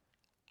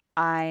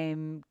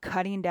 I'm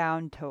cutting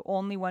down to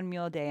only 1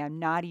 meal a day. I'm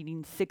not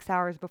eating 6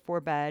 hours before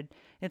bed.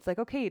 And it's like,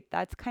 okay,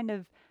 that's kind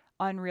of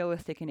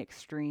unrealistic and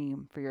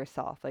extreme for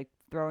yourself, like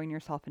throwing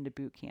yourself into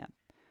boot camp.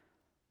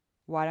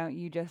 Why don't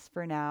you just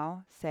for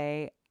now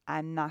say,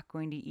 I'm not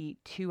going to eat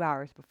 2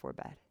 hours before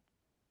bed,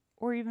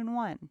 or even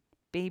 1.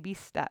 Baby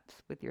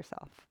steps with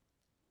yourself.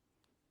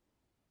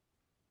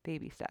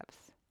 Baby steps.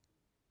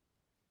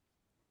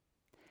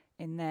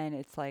 And then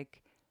it's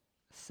like,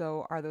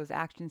 so are those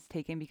actions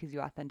taken because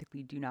you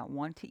authentically do not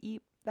want to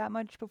eat that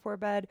much before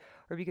bed,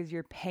 or because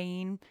you're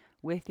paying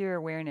with your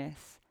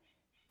awareness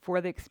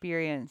for the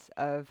experience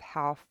of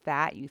how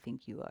fat you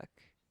think you look?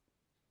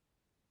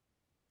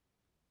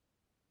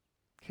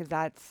 Because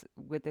that's,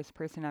 with this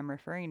person I'm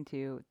referring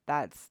to,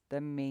 that's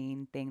the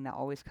main thing that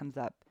always comes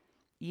up,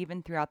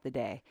 even throughout the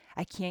day.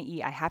 I can't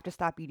eat. I have to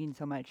stop eating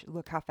so much.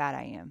 Look how fat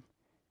I am.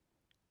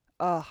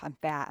 Ugh, I'm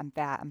fat, I'm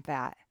fat, I'm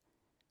fat.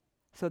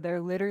 So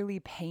they're literally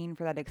paying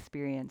for that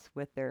experience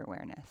with their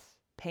awareness,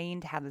 paying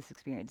to have this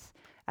experience,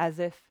 as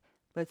if,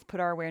 let's put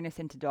our awareness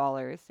into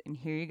dollars, and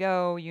here you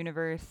go,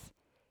 universe.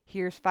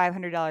 Here's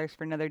 $500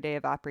 for another day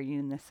of operating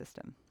in this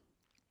system.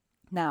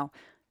 Now,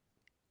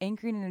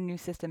 anchoring in a new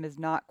system is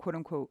not quote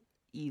unquote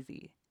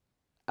easy.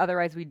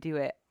 Otherwise, we do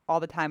it all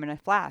the time in a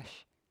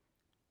flash.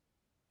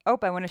 Oh,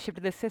 I want to shift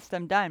to this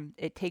system, done.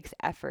 It takes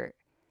effort.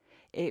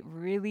 It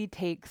really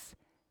takes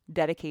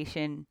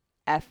dedication,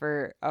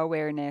 effort,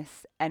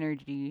 awareness,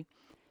 energy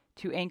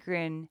to anchor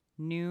in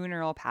new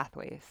neural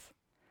pathways.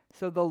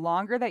 So the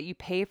longer that you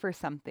pay for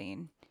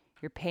something,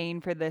 you're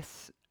paying for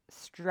this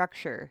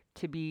structure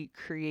to be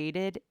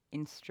created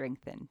and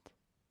strengthened.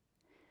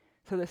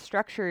 So the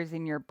structure is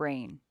in your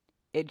brain.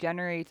 It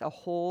generates a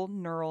whole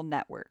neural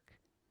network.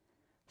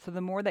 So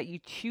the more that you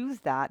choose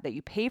that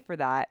you pay for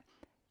that,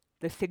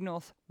 the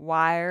signals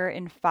wire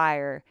and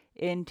fire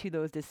into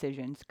those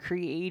decisions,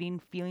 creating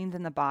feelings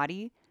in the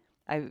body.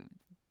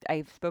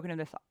 I've spoken of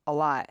this a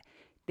lot.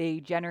 They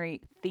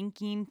generate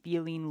thinking,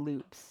 feeling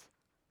loops,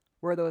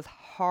 where those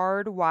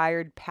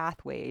hardwired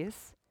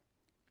pathways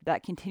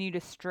that continue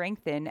to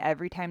strengthen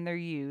every time they're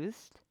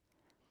used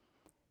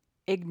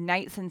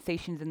ignite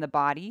sensations in the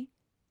body,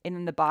 and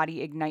then the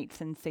body ignites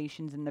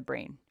sensations in the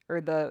brain,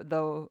 or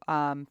the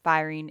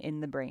firing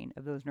in the brain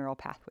of those neural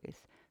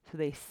pathways. So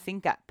they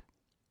sync up.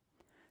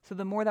 So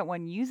the more that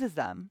one uses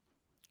them,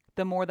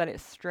 the more that it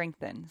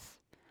strengthens.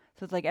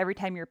 So it's like every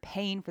time you're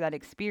paying for that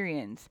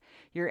experience,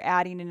 you're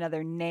adding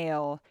another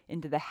nail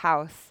into the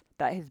house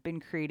that has been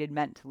created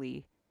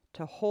mentally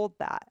to hold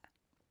that.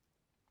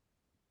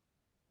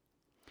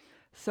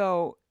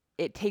 So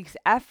it takes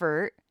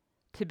effort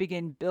to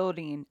begin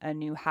building a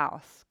new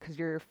house because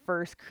you're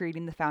first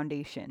creating the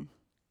foundation.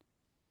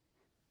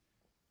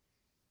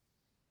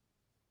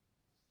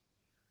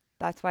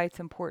 That's why it's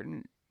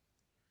important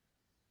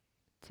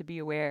to be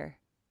aware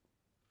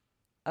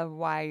of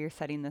why you're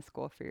setting this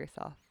goal for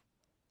yourself.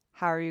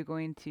 How are you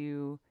going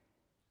to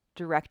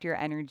direct your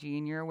energy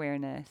and your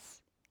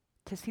awareness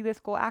to see this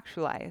goal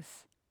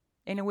actualize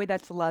in a way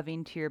that's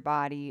loving to your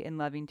body and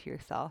loving to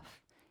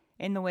yourself,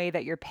 in the way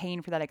that you're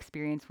paying for that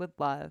experience with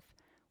love,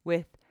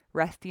 with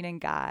resting in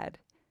God,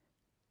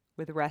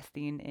 with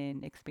resting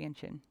in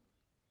expansion.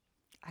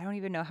 I don't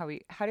even know how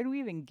did we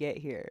even get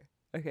here?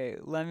 Okay,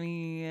 let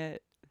me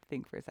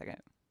think for a second.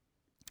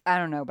 I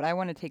don't know, but I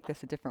want to take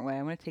this a different way.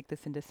 I want to take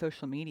this into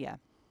social media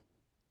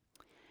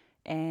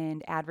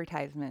and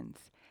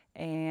advertisements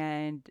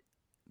and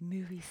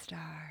movie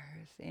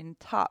stars and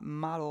top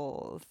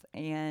models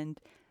and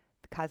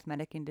the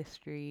cosmetic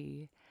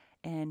industry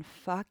and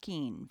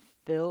fucking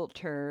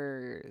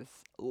filters.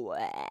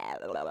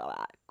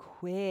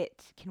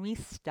 Quit. Can we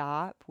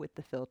stop with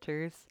the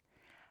filters?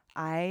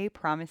 I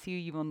promise you,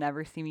 you will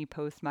never see me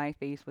post my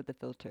face with a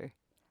filter.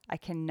 I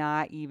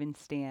cannot even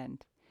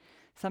stand.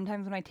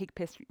 Sometimes when I take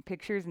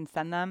pictures and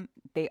send them,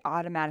 they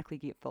automatically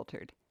get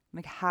filtered. I'm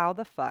like, how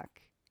the fuck?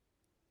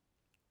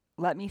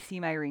 Let me see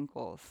my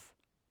wrinkles.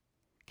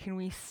 Can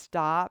we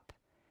stop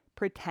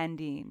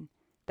pretending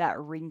that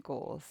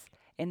wrinkles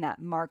and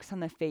that marks on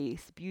the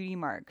face, beauty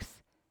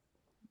marks,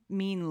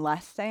 mean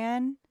less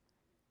than?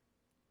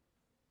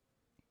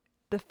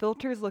 The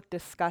filters look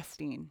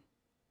disgusting.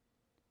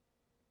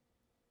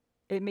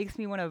 It makes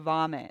me want to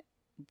vomit.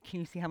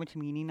 Can you see how much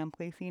meaning I'm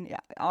placing?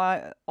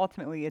 Yeah.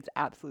 Ultimately, it's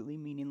absolutely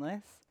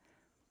meaningless.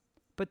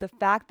 But the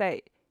fact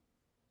that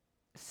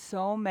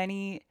so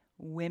many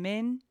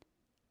women,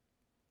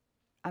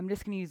 I'm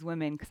just going to use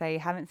women because I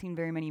haven't seen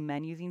very many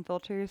men using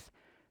filters.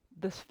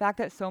 The fact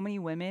that so many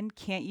women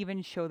can't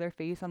even show their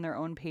face on their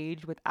own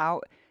page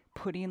without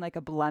putting like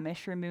a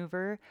blemish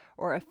remover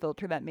or a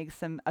filter that makes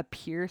them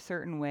appear a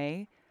certain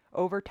way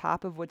over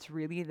top of what's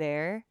really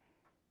there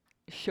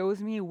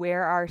shows me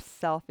where our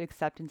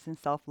self-acceptance and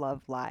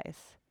self-love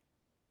lies.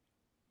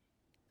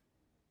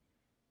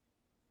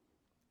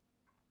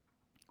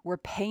 We're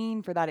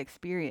paying for that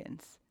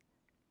experience.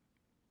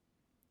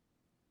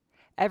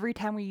 Every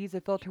time we use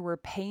a filter, we're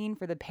paying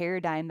for the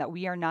paradigm that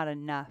we are not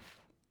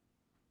enough.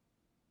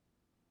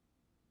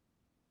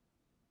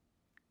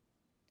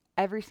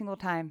 Every single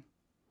time.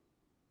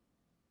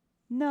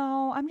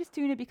 No, I'm just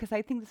doing it because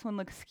I think this one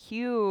looks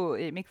cute.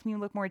 It makes me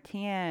look more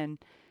tan.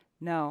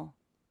 No,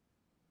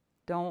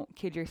 don't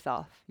kid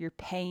yourself. You're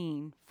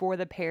paying for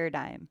the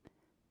paradigm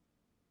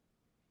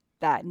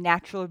that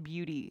natural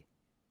beauty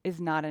is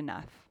not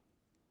enough.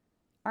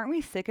 Aren't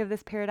we sick of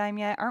this paradigm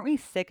yet? Aren't we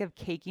sick of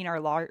caking our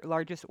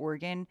largest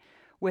organ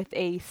with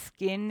a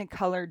skin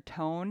colored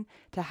tone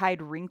to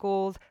hide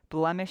wrinkles,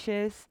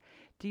 blemishes?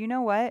 Do you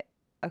know what?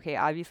 Okay,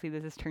 obviously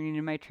this is turning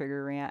into my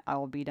trigger rant. I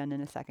will be done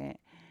in a second.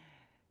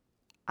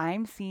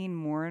 I'm seeing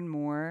more and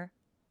more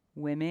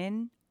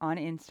women on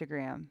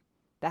Instagram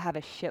that have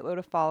a shitload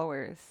of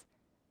followers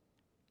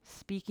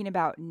speaking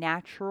about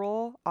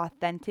natural,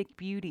 authentic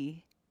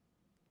beauty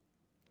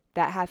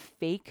that have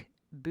fake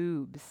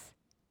boobs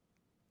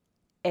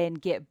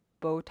and get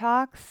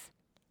Botox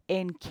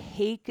and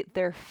cake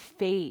their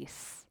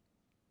face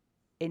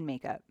in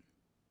makeup.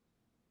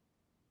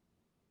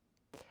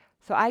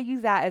 So I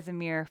use that as a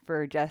mirror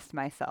for just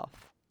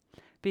myself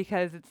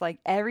because it's like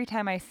every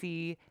time I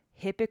see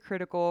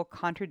hypocritical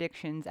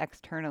contradictions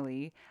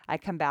externally, I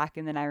come back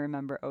and then I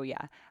remember, oh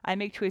yeah, I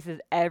make choices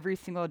every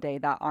single day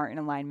that aren't in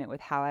alignment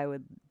with how I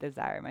would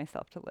desire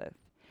myself to live.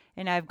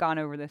 And I've gone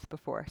over this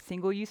before.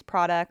 Single-use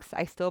products,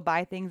 I still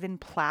buy things in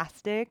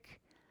plastic.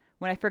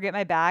 When I forget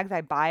my bags,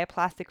 I buy a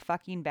plastic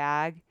fucking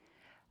bag.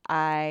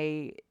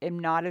 I am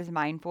not as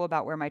mindful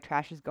about where my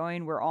trash is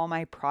going, where all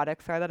my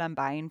products are that I'm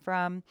buying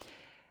from.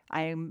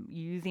 I'm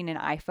using an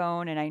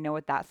iPhone and I know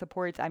what that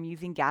supports. I'm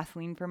using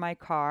gasoline for my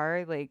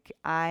car. Like,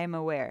 I'm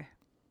aware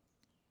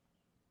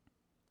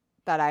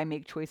that I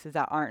make choices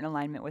that aren't in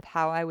alignment with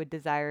how I would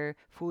desire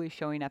fully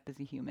showing up as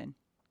a human.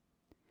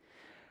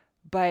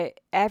 But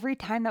every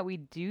time that we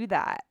do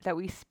that, that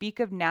we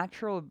speak of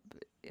natural,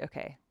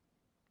 okay,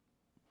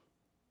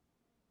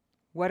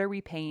 what are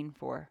we paying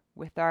for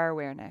with our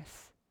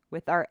awareness,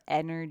 with our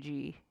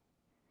energy?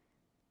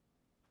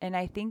 And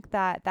I think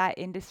that that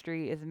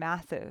industry is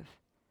massive.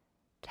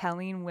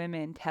 Telling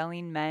women,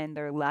 telling men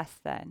they're less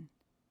than.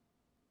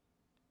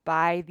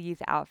 Buy these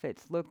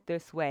outfits, look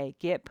this way,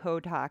 get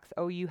Botox.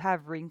 Oh, you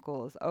have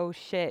wrinkles. Oh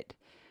shit.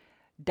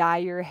 Dye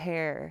your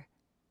hair.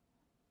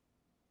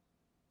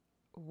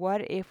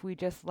 What if we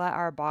just let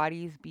our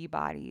bodies be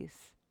bodies?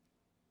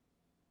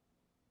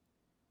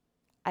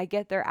 I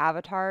get their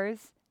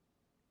avatars.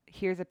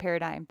 Here's a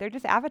paradigm. They're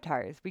just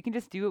avatars. We can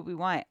just do what we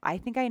want. I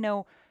think I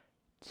know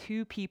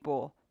two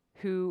people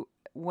who,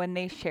 when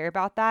they share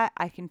about that,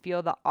 I can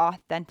feel the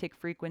authentic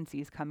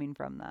frequencies coming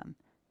from them.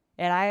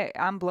 And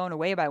I'm blown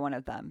away by one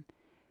of them.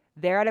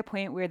 They're at a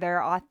point where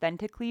they're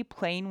authentically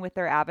playing with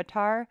their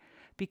avatar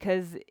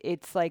because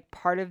it's like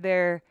part of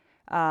their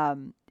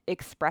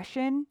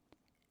expression,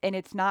 and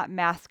it's not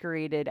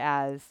masqueraded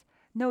as,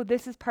 no,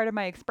 this is part of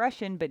my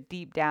expression, but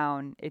deep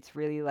down, it's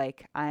really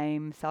like,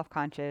 I'm self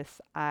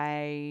conscious.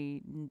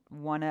 I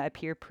want to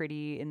appear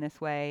pretty in this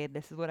way.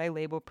 This is what I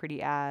label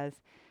pretty as.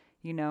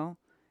 You know,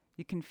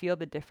 you can feel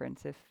the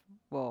difference if,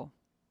 well,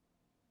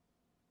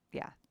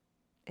 yeah,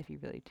 if you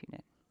really tune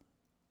in.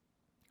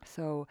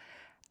 So,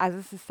 as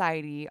a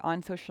society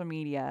on social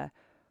media,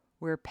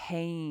 we're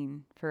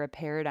paying for a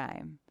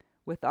paradigm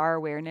with our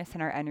awareness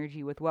and our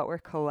energy, with what we're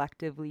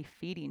collectively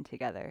feeding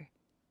together,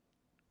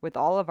 with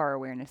all of our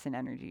awareness and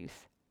energies.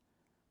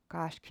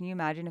 Gosh, can you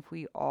imagine if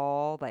we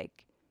all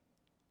like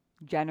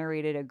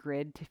generated a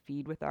grid to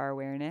feed with our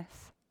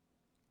awareness?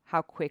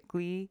 How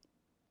quickly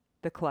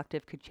the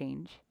collective could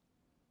change?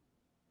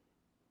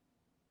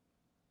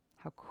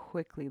 How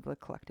quickly the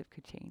collective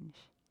could change.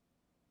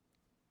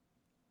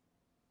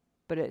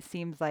 But it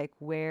seems like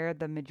where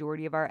the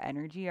majority of our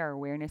energy, our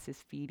awareness is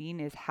feeding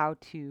is how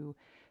to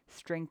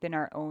strengthen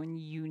our own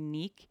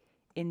unique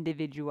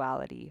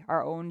individuality,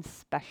 our own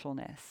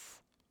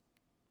specialness.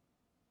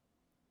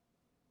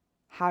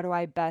 How do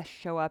I best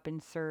show up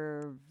and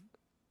serve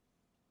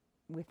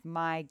with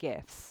my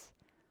gifts,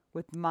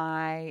 with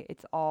my,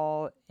 it's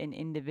all an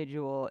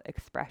individual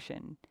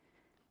expression.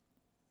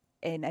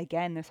 And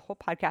again, this whole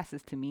podcast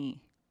is to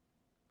me.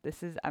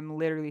 I'm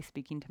literally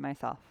speaking to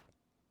myself.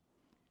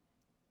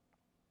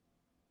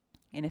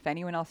 And if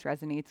anyone else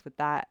resonates with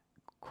that,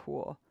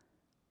 cool.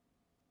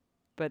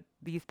 But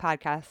these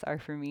podcasts are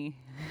for me.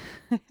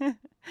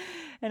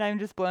 And I'm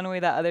just blown away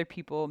that other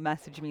people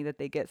message me that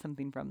they get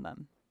something from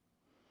them.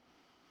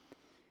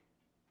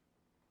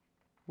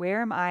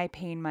 Where am I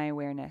paying my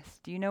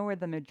awareness? Do you know where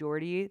the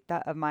majority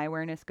of my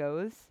awareness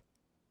goes?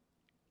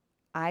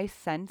 I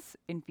sense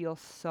and feel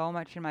so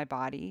much in my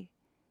body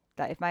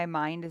that if my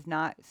mind is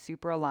not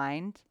super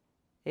aligned,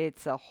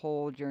 it's a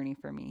whole journey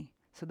for me.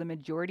 So the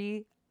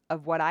majority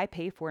of what I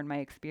pay for in my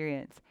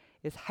experience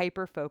is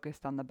hyper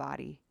focused on the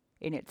body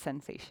in its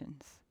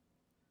sensations.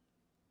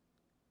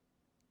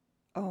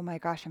 Oh my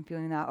gosh, I'm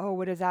feeling that. Oh,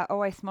 what is that?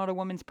 Oh, I smelled a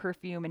woman's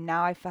perfume and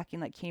now I fucking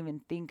like can't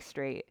even think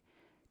straight.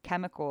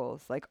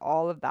 Chemicals, like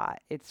all of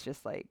that. It's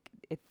just like,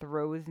 it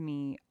throws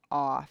me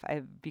off.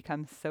 I've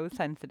become so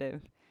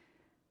sensitive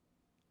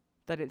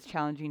that it's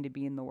challenging to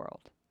be in the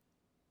world.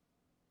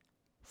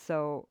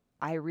 So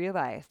I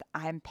realized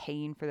I'm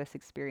paying for this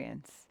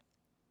experience.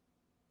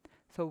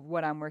 So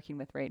what I'm working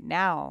with right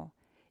now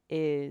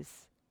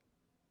is,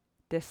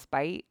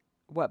 despite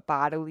what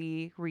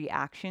bodily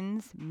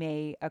reactions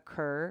may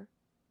occur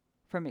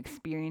from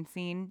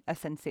experiencing a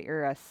sense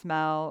or a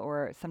smell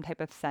or some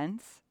type of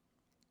sense,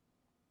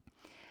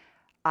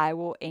 I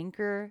will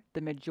anchor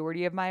the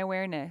majority of my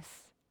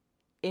awareness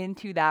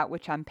into that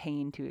which I'm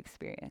paying to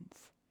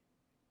experience,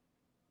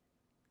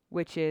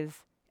 which is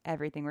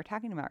everything we're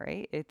talking about,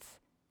 right? It's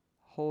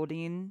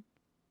holding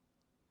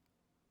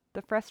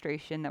the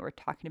frustration that we're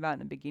talking about in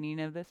the beginning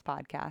of this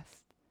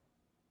podcast.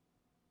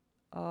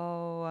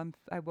 Oh,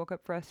 I woke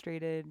up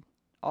frustrated.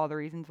 All the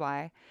reasons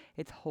why.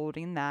 It's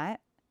holding that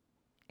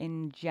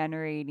and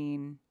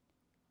generating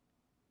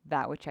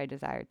that which I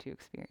desire to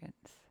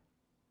experience.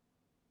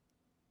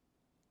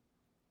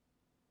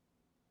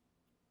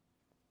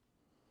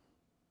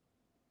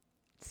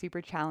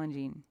 Super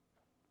challenging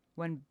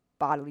when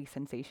bodily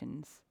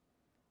sensations,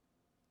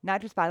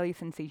 not just bodily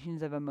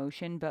sensations of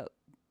emotion, but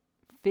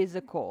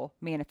physical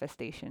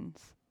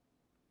manifestations.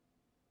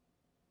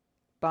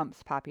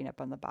 Bumps popping up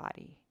on the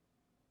body,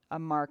 a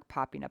mark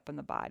popping up on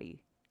the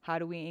body. How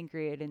do we anchor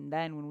it in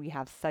then when we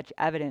have such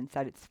evidence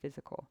that it's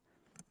physical?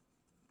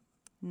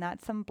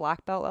 Not some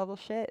black belt level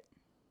shit.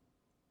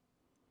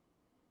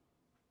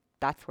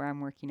 That's where I'm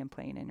working and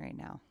playing in right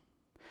now.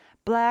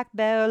 Black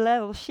belt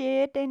level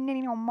shit.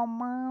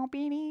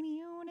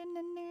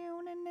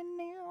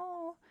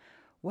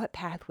 What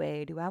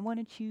pathway do I want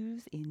to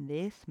choose in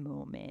this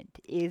moment?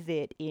 Is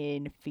it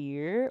in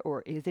fear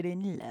or is it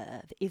in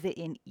love? Is it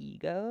in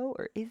ego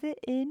or is it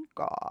in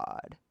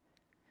God?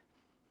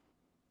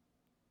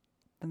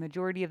 The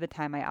majority of the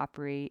time I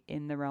operate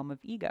in the realm of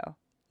ego.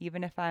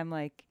 Even if I'm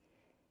like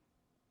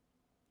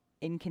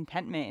in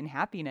contentment and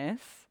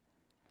happiness,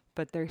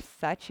 but there's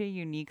such a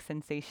unique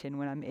sensation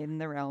when I'm in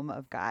the realm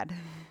of God,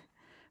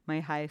 my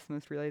highest,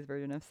 most realized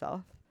version of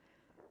self.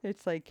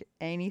 It's like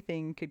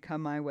anything could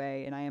come my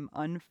way and I am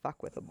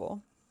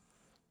unfuckwithable.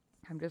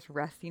 I'm just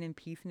resting in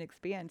peace and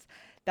expanse.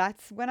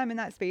 That's when I'm in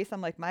that space.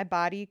 I'm like, my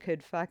body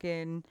could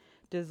fucking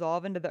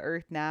dissolve into the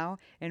earth now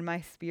and my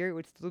spirit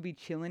would still be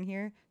chilling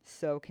here.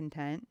 So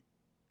content.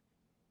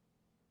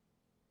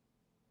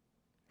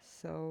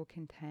 so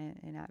content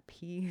and at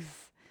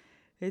peace.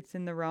 It's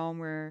in the realm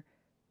where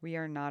we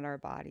are not our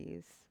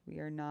bodies. We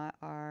are not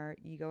our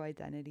ego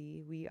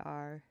identity. We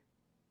are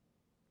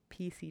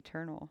peace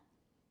eternal.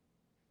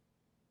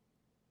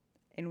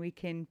 And we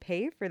can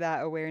pay for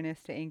that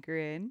awareness to anchor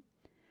in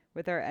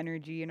with our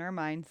energy and our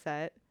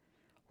mindset,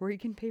 or we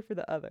can pay for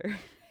the other.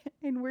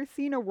 And we're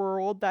seeing a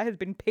world that has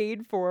been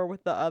paid for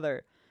with the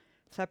other.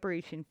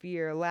 Separation,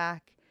 fear,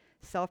 lack,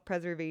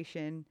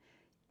 self-preservation,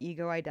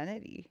 ego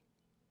identity.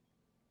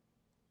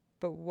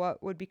 But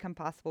what would become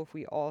possible if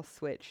we all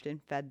switched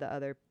and fed the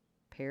other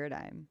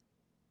paradigm?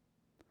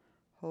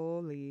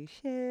 Holy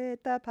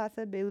shit, the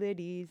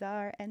possibilities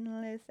are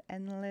endless,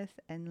 endless,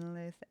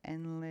 endless,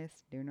 endless.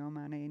 Do no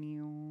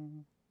manio.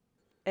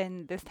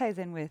 And this ties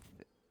in with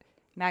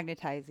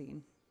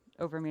magnetizing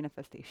over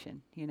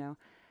manifestation, you know.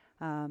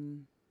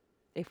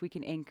 If we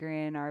can anchor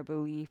in our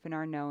belief and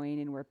our knowing,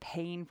 and we're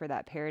paying for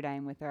that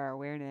paradigm with our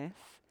awareness,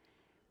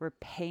 we're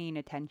paying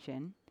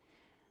attention,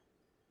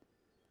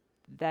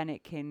 then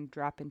it can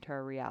drop into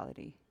our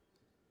reality,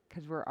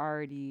 because we're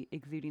already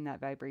exuding that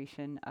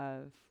vibration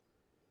of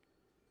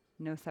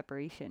no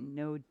separation,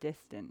 no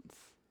distance.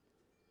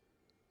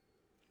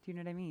 Do you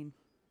know what I mean?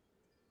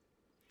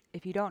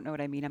 If you don't know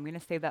what I mean, I'm going to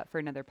save that for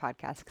another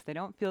podcast, because I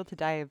don't feel to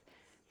dive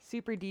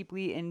super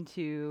deeply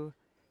into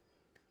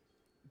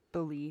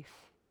belief,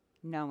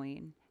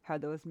 knowing how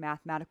those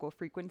mathematical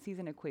frequencies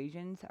and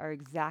equations are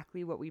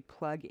exactly what we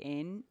plug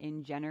in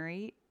and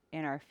generate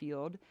in our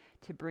field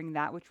to bring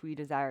that which we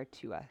desire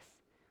to us.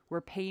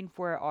 We're paying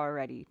for it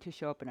already to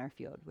show up in our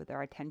field with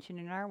our attention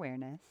and our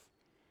awareness.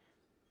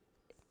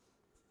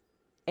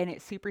 And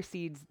it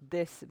supersedes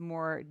this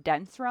more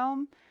dense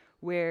realm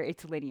where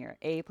it's linear.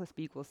 A plus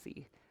B equals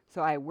C.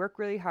 So I work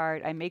really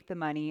hard, I make the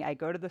money, I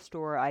go to the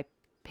store, I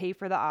pay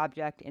for the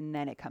object, and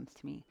then it comes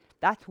to me.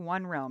 That's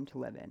one realm to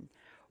live in.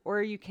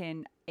 Or you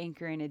can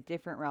anchor in a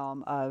different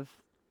realm of,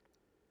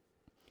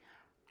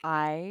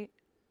 I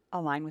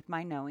align with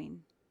my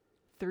knowing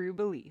through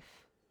belief.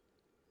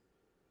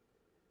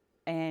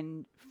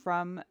 And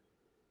from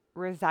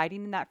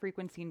residing in that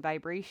frequency and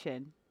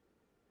vibration,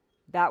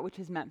 that which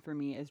is meant for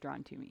me is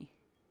drawn to me.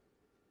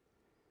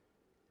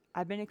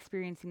 I've been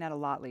experiencing that a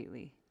lot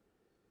lately.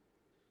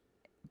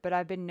 But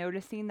I've been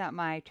noticing that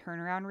my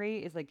turnaround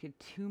rate is like a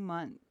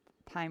 2-month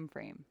time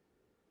frame.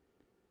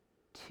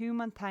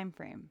 2-month time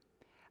frame.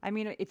 I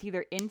mean, it's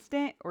either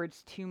instant or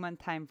it's 2-month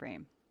time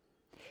frame.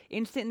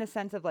 Instant in the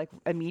sense of like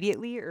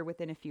immediately or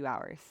within a few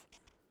hours.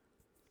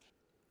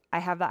 I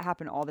have that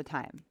happen all the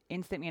time.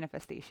 Instant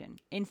manifestation,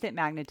 instant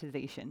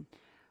magnetization.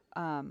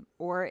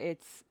 Or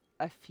it's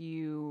a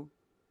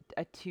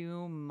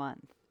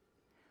 2-month,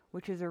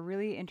 which is a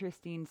really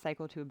interesting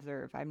cycle to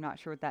observe. I'm not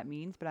sure what that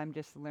means, but I'm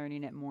just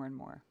learning it more and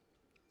more.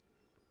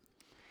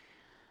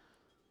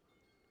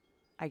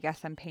 I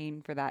guess I'm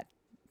paying for that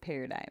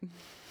paradigm.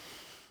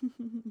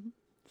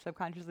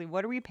 Subconsciously,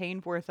 what are we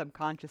paying for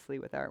subconsciously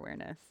with our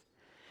awareness?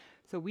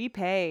 So we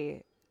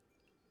pay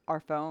our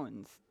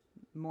phones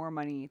more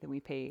money than we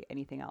pay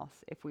anything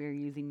else if we are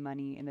using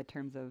money in the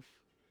terms of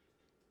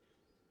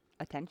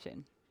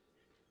attention.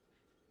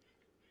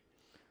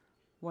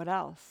 What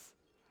else?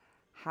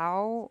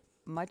 How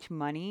much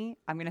money,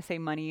 I'm going to say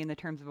money in the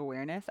terms of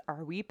awareness,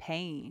 are we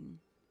paying?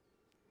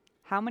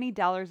 How many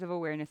dollars of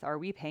awareness are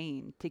we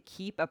paying to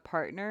keep a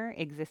partner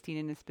existing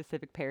in a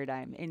specific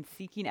paradigm and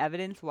seeking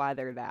evidence why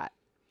they're that?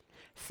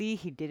 See,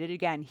 he did it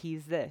again.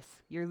 He's this.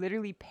 You're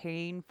literally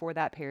paying for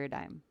that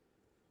paradigm.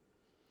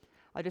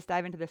 I'll just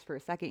dive into this for a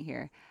second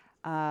here.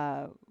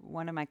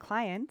 One of my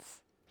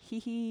clients,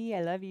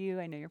 I love you.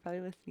 I know you're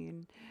probably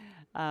listening.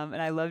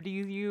 And I love to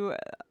use you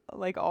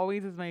like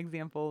always as my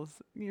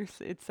examples.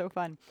 It's so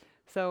fun.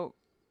 So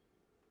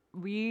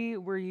we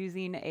were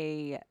using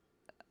a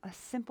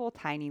simple,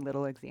 tiny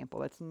little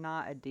example. It's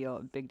not a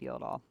big deal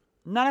at all.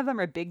 None of them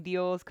are big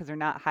deals because they're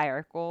not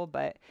hierarchical,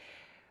 but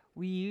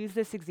we use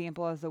this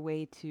example as a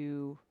way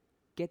to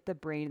get the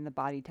brain and the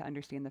body to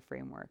understand the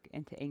framework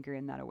and to anchor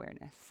in that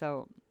awareness.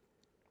 So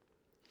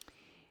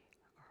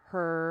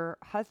her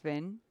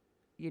husband,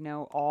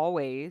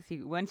 always,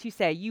 once you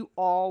say you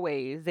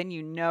always, then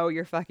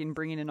you're fucking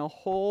bringing in a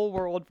whole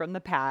world from the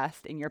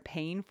past and you're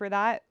paying for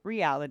that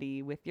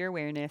reality with your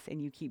awareness,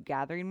 and you keep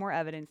gathering more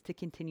evidence to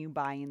continue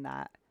buying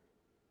that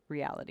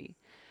reality.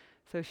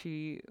 So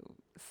she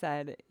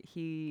said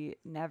he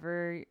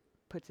never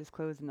puts his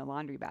clothes in the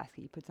laundry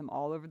basket. He puts them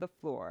all over the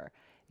floor.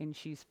 And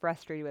she's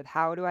frustrated with,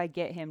 how do I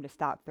get him to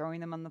stop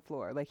throwing them on the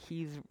floor? Like,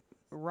 he's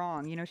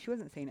wrong. She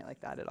wasn't saying it like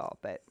that at all,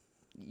 but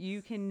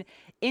you can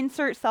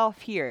insert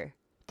self here.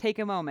 Take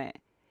a moment.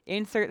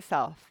 Insert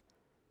self.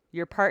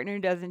 Your partner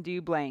doesn't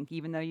do blank,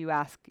 even though you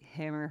ask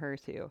him or her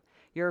to.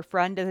 Your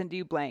friend doesn't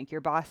do blank.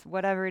 Your boss,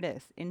 whatever it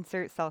is.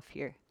 Insert self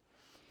here.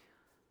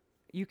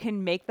 You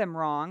can make them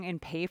wrong and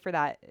pay for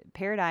that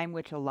paradigm,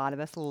 which a lot of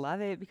us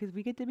love it because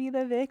we get to be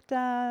the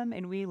victim,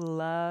 and we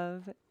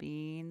love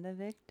being the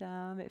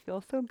victim. It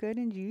feels so good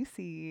and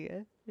juicy.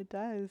 It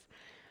does.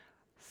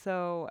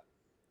 So,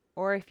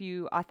 or if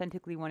you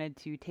authentically wanted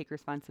to take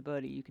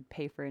responsibility, you could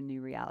pay for a new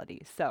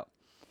reality. So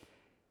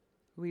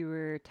we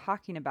were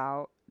talking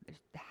about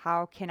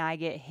how can I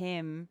get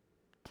him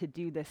to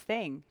do this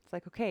thing? It's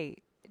like, okay,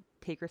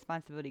 take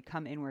responsibility,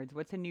 come inwards.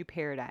 What's a new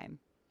paradigm?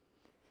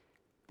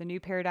 The new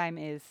paradigm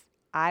is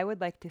I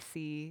would like to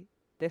see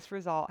this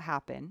result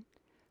happen.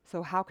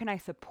 So, how can I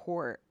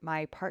support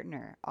my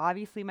partner?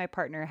 Obviously, my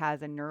partner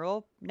has a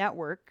neural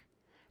network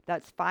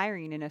that's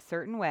firing in a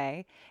certain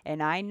way.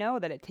 And I know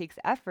that it takes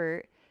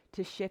effort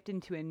to shift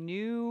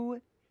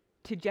into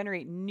to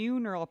generate new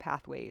neural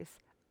pathways.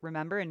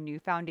 Remember, a new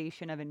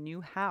foundation of a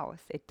new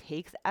house. It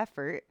takes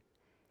effort,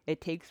 it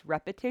takes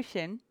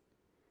repetition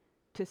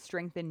to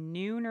strengthen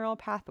new neural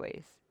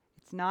pathways.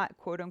 It's not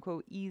quote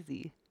unquote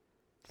easy.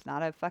 It's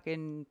not a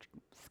fucking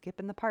skip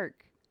in the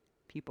park,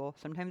 people.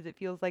 Sometimes it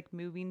feels like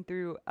moving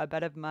through a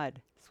bed of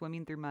mud,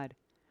 swimming through mud.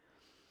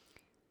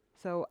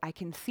 So I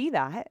can see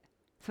that.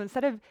 So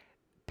instead of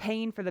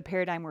paying for the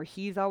paradigm where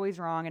he's always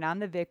wrong and I'm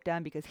the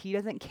victim because he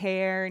doesn't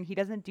care and he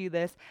doesn't do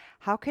this,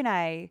 how can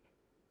I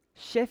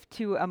shift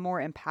to a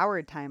more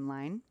empowered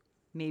timeline?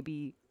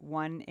 Maybe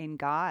one in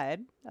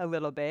God a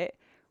little bit,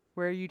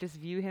 where you just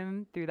view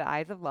him through the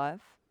eyes of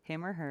love,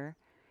 him or her,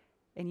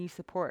 and you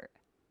support.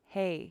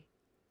 Hey,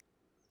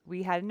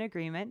 we had an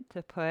agreement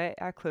to put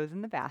our clothes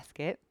in the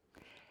basket,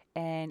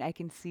 and I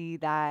can see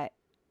that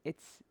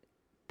it's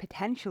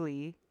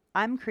potentially,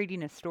 I'm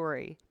creating a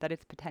story that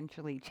it's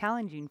potentially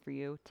challenging for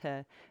you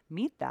to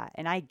meet that.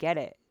 And I get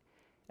it.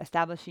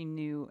 Establishing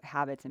new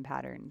habits and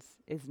patterns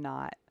is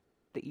not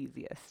the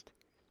easiest.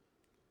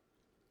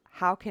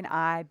 How can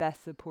I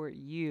best support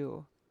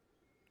you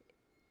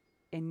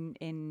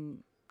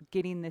in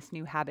getting this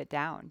new habit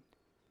down?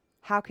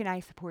 How can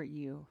I support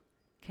you?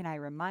 Can I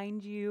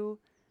remind you?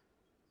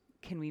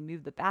 Can we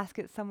move the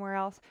basket somewhere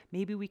else?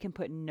 Maybe we can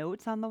put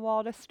notes on the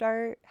wall to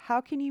start.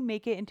 How can you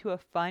make it into a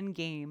fun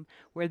game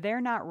where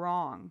they're not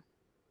wrong?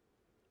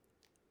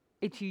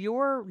 It's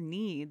your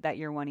need that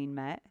you're wanting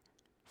met.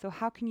 So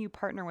how can you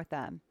partner with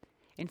them?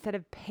 Instead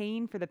of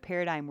paying for the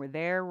paradigm where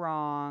they're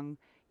wrong,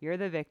 you're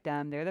the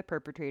victim, they're the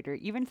perpetrator,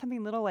 even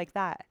something little like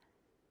that.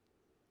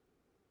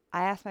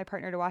 I asked my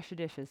partner to wash the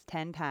dishes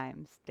 10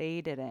 times.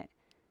 They didn't.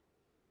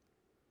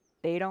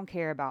 They don't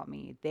care about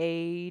me.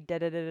 They da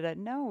da da da.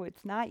 No,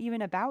 it's not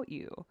even about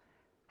you.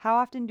 How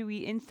often do we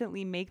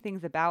instantly make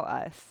things about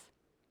us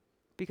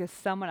because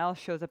someone else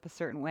shows up a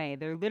certain way?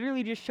 They're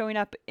literally just showing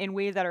up in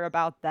ways that are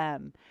about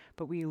them,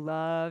 but we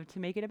love to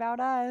make it about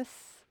us.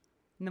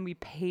 And then we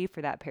pay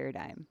for that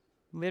paradigm,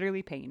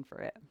 literally paying for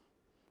it.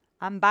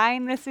 I'm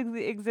buying this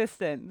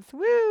existence.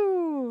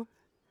 Woo!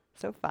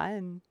 So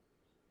fun.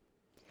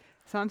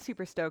 So I'm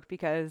super stoked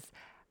because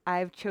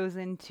I've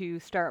chosen to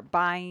start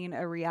buying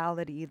a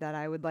reality that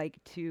I would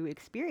like to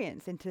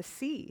experience and to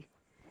see.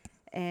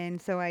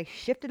 And so I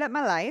shifted up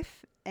my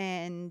life.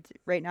 And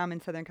right now I'm in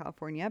Southern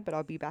California, but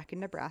I'll be back in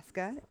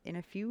Nebraska in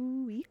a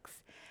few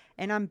weeks.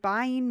 And I'm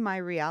buying my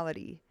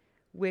reality,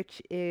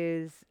 which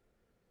is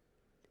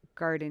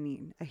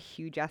gardening, a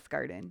huge ass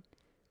garden,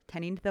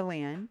 tending to the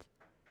land,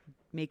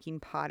 making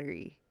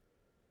pottery,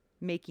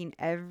 making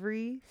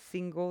every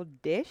single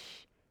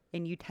dish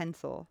and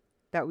utensil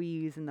that we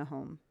use in the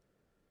home.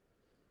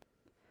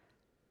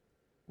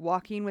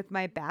 Walking with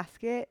my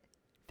basket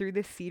through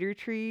the cedar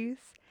trees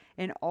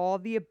and all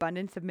the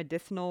abundance of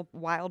medicinal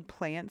wild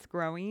plants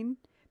growing,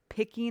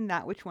 picking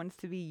that which wants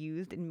to be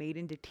used and made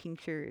into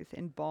tinctures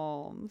and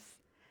balms,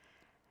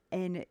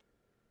 and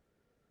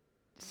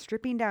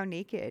stripping down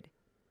naked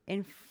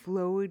and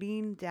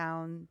floating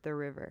down the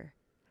river,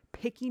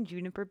 picking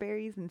juniper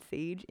berries and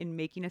sage and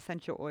making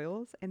essential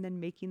oils, and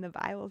then making the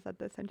vials that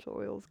the essential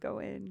oils go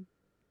in,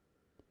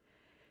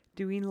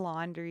 doing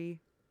laundry,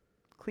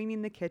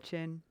 cleaning the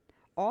kitchen,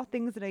 all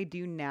things that I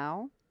do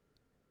now,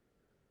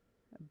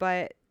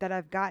 but that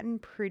I've gotten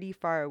pretty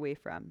far away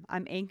from.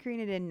 I'm anchoring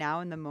it in now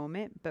in the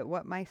moment, but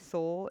what my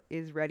soul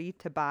is ready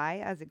to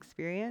buy as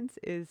experience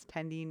is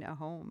tending a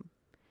home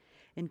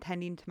and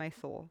tending to my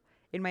soul.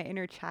 In my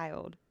inner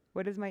child,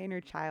 what is my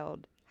inner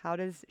child? How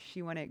does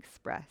she want to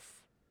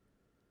express?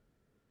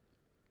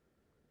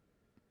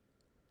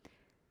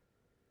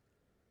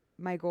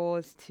 My goal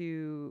is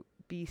to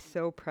be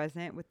so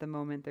present with the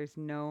moment there's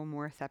no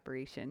more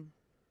separation.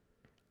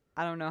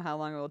 I don't know how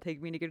long it will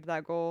take me to get to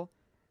that goal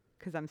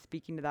because I'm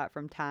speaking to that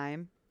from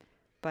time,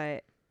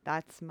 but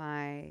that's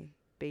my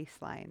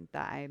baseline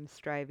that I'm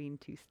striving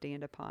to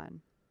stand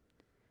upon,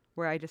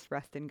 where I just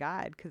rest in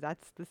God because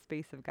that's the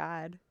space of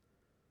God.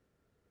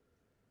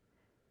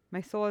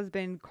 My soul has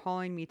been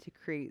calling me to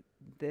create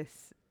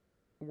this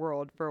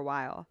world for a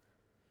while.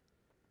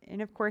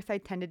 And of course, I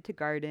tended to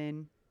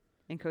garden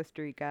in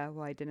Costa Rica.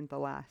 Well, I didn't the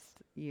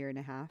last year and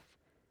a half.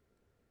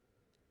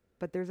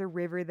 But there's a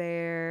river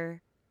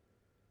there.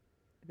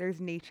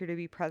 There's nature to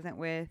be present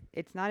with.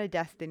 It's not a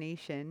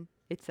destination.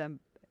 It's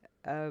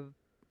a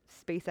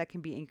space that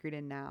can be anchored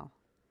in now.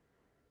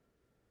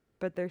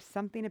 But there's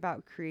something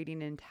about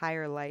creating an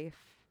entire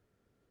life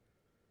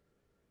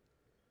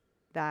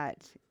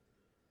that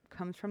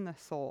comes from the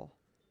soul,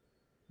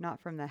 not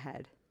from the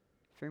head,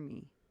 for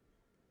me.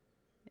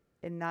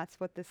 And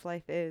that's what this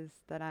life is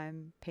that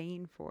I'm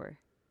paying for.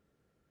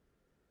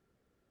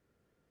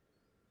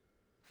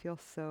 feel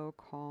so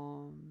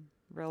calm,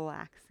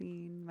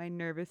 relaxing. My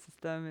nervous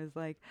system is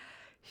like,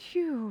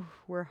 phew,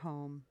 we're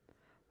home.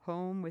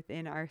 Home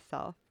within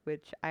ourself,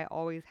 which I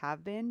always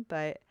have been,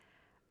 but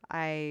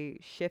I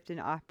shift and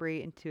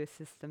operate into a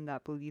system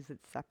that believes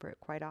it's separate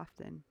quite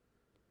often.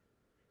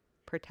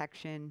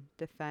 Protection,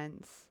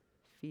 defense,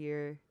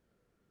 fear.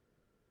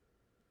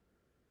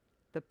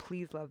 The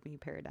please love me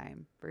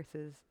paradigm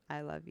versus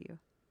I love you.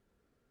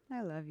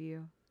 I love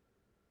you.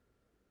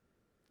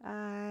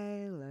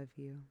 I love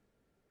you.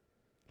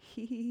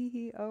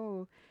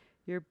 Oh,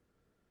 you're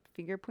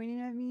finger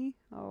pointing at me?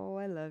 Oh,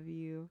 I love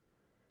you.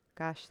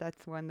 Gosh,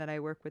 that's one that I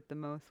work with the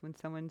most. When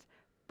someone's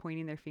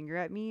pointing their finger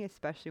at me,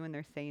 especially when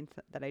they're saying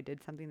that I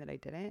did something that I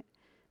didn't,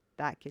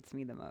 that gets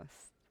me the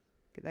most.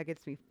 That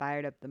gets me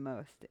fired up the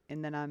most.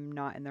 And then I'm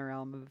not in the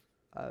realm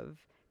of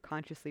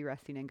consciously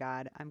resting in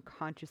God. I'm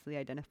consciously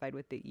identified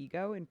with the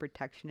ego in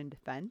protection and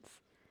defense.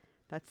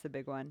 That's the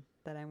big one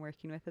that I'm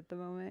working with at the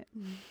moment.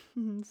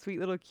 Sweet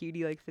little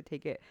cutie likes to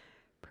take it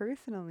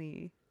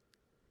personally.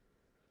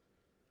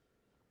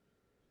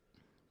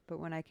 But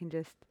when I can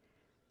just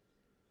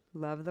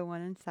love the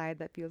one inside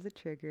that feels a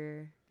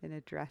trigger and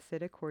address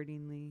it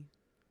accordingly.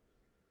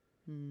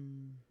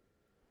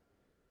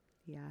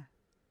 Yeah,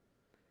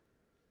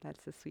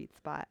 that's the sweet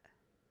spot.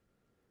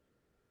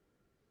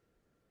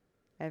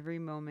 Every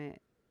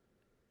moment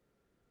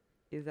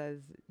is as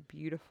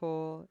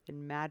beautiful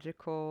and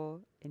magical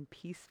and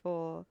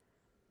peaceful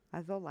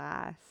as the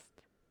last.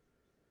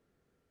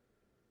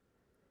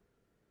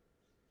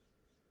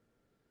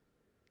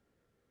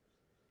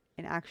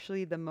 And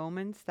actually, the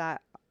moments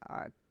that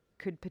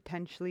could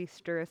potentially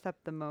stir us up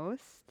the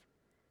most,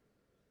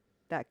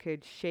 that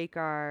could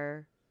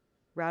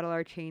rattle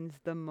our chains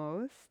the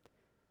most,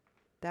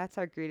 that's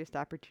our greatest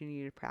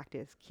opportunity to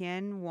practice.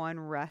 Can one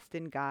rest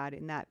in God,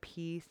 in that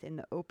peace, in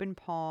the open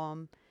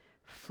palm,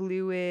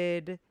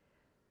 fluid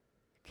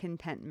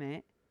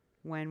contentment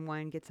when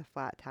one gets a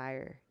flat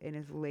tire and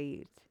is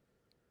late?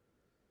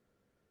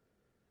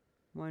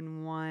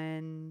 When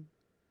one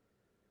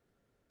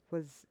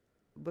was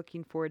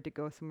looking forward to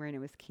go somewhere and it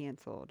was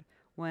canceled?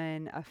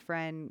 When a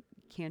friend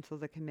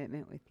cancels a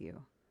commitment with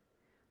you?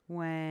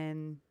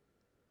 When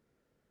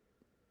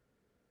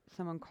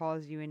someone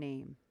calls you a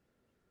name?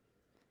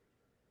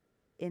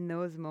 In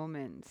those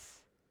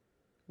moments,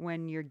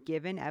 when you're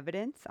given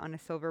evidence on a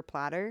silver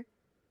platter,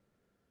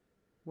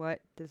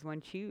 what does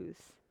one choose?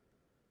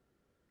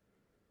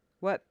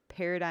 What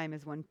paradigm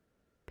is one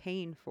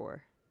paying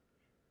for?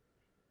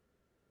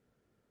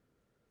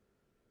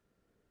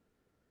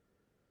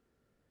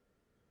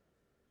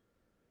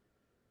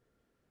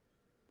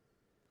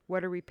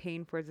 What are we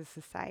paying for as a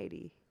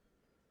society?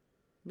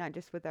 Not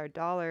just with our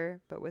dollar,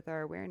 but with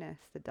our awareness,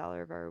 the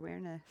dollar of our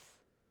awareness.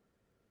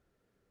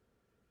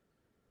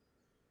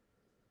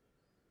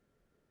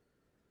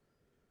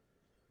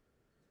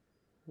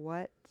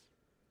 What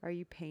are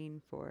you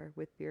paying for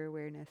with your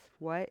awareness?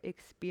 What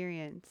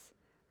experience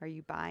are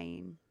you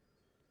buying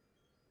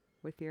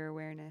with your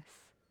awareness?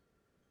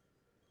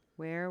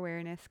 Where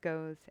awareness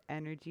goes,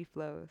 energy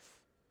flows.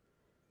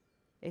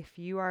 If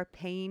you are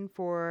paying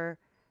for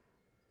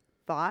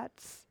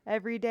thoughts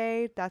every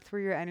day, that's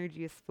where your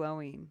energy is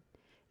flowing.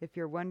 If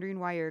you're wondering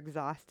why you're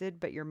exhausted,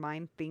 but your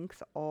mind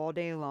thinks all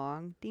day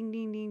long, ding,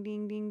 ding, ding,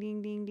 ding, ding,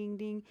 ding, ding, ding,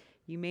 ding,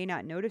 you may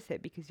not notice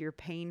it because you're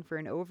paying for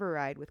an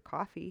override with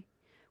coffee,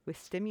 with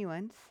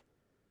stimulants.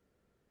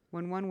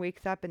 When one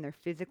wakes up and they're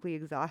physically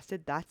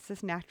exhausted, that's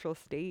this natural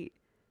state.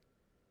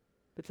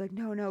 But it's like,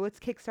 no, let's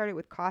kickstart it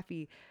with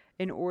coffee.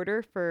 In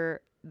order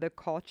for the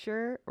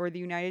culture or the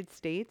United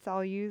States,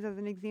 I'll use as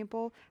an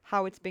example,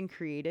 how it's been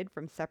created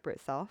from separate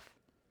self.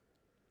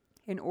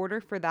 In order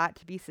for that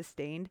to be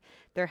sustained,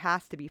 there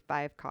has to be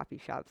 5 coffee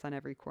shops on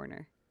every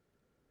corner.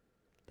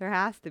 There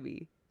has to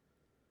be.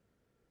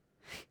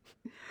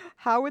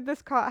 How would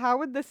this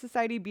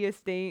society be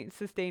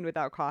sustained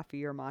without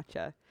coffee or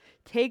matcha?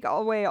 Take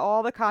away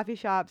all the coffee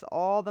shops,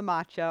 all the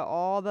matcha,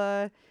 all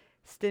the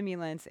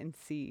stimulants, and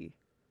see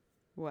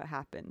what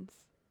happens.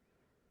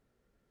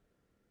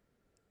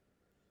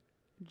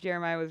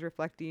 Jeremiah was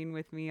reflecting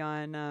with me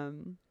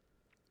on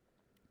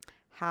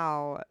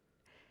how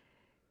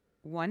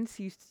once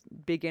you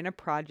begin a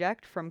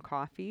project from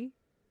coffee,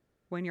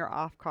 when you're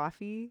off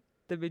coffee,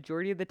 the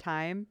majority of the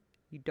time,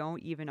 you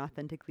don't even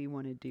authentically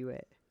want to do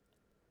it.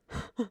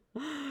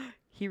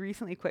 He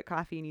recently quit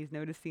coffee and he's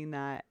noticing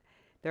that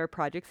there are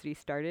projects that he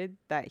started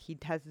that he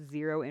has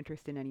zero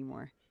interest in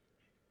anymore.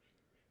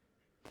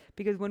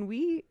 Because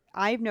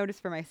I've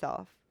noticed for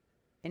myself,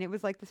 and it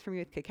was like this for me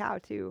with cacao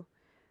too,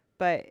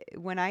 but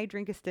when I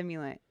drink a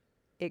stimulant,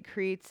 it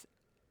creates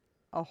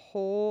a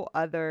whole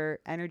other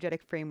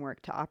energetic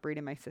framework to operate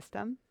in my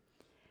system.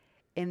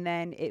 And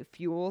then it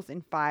fuels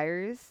and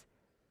fires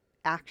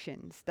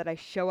actions that I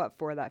show up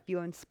for that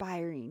feel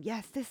inspiring.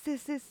 Yes, this,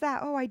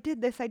 that. Oh, I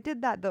did this, I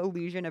did that. The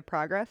illusion of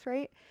progress,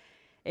 right?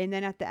 And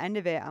then at the end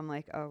of it, I'm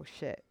like, oh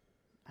shit,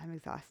 I'm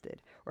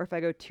exhausted. Or if I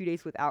go 2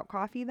 days without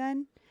coffee,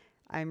 then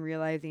I'm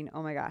realizing,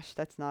 oh my gosh,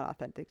 that's not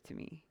authentic to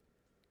me.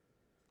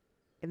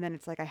 And then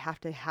it's like I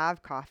have to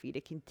have coffee to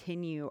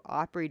continue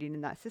operating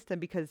in that system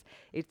because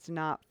it's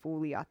not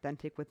fully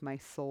authentic with my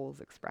soul's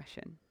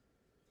expression.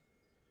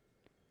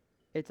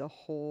 It's a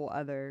whole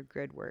other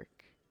grid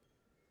work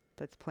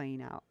that's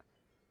playing out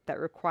that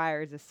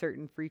requires a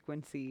certain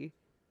frequency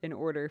in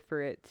order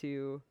for it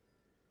to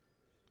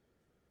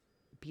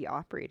be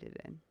operated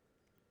in.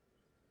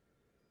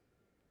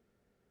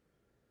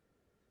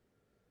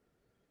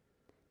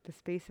 The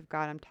space of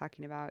God I'm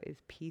talking about is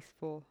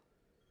peaceful.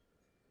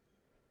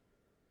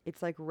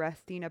 It's like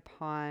resting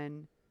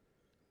upon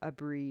a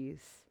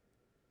breeze.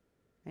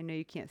 I know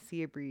you can't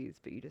see a breeze,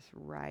 but you just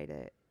ride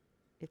it.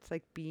 It's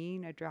like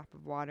being a drop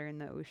of water in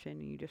the ocean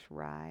and you just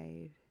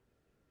ride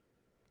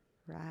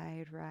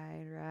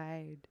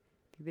through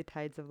the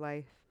tides of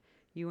life.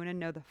 You want to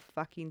know the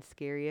fucking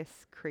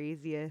scariest,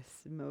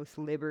 craziest, most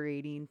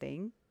liberating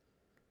thing?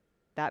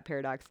 That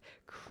paradox.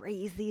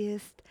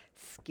 Craziest,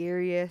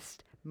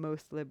 scariest,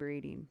 most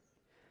liberating.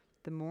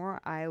 The more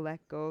I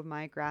let go of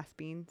my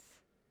graspings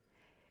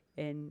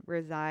and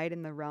reside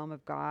in the realm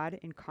of God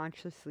and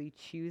consciously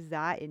choose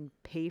that and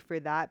pay for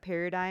that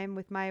paradigm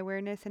with my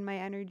awareness and my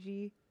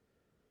energy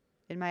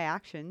and my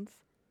actions.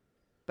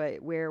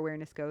 But where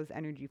awareness goes,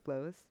 energy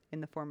flows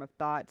in the form of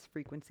thoughts,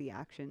 frequency,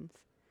 actions.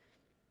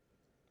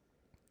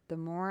 The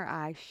more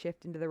I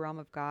shift into the realm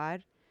of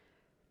God,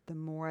 the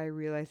more I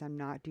realize I'm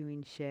not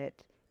doing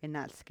shit, and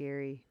that's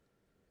scary.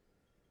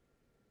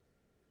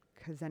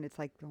 Because then it's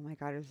like, oh my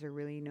God, is there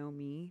really no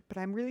me? But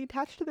I'm really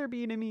attached to there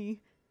being a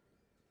me.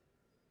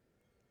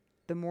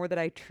 The more that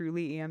I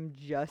truly am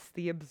just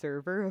the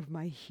observer of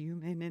my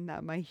human, and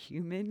that my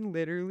human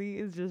literally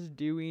is just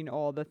doing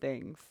all the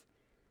things.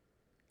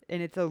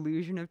 And it's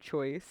illusion of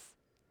choice.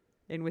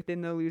 And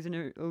within the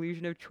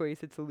illusion of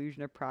choice, it's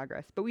illusion of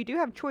progress. But we do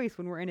have choice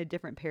when we're in a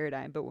different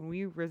paradigm. But when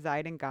we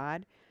reside in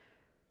God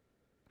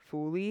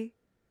fully,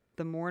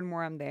 the more and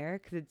more I'm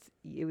there, because it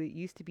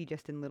used to be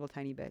just in little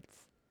tiny bits.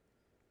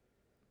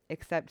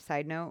 Except,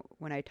 side note,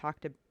 when I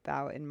talked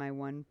about in my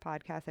one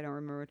podcast, I don't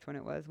remember which one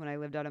it was, when I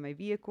lived out of my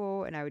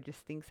vehicle and I would just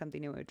think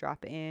something, it would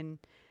drop in.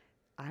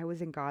 I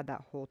was in God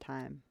that whole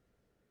time.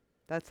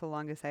 That's the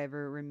longest I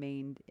ever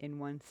remained in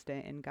one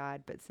stint in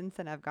God. But since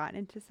then, I've gotten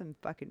into some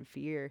fucking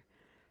fear.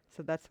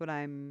 So that's what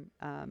I'm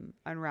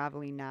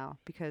unraveling now,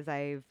 because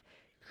I've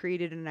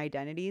created an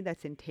identity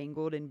that's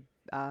entangled in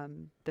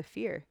the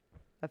fear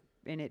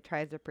and it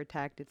tries to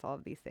protect. It's all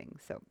of these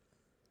things. So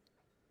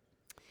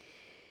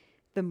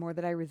the more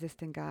that I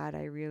resist in God,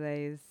 I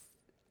realize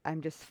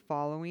I'm just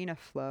following a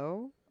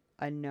flow,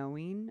 a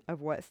knowing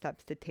of what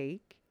steps to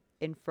take.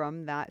 And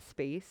from that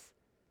space,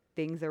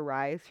 things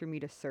arise for me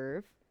to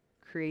serve,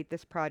 create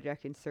this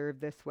project and serve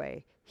this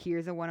way.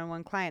 Here's a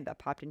one-on-one client that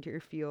popped into your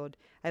field.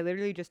 I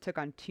literally just took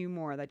on 2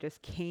 more that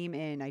just came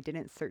in. I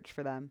didn't search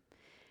for them.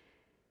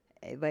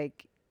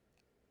 Like,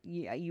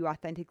 you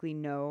authentically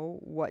know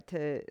what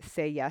to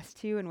say yes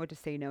to and what to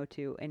say no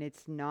to. And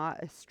it's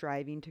not a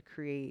striving to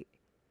create.